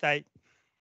 Bye.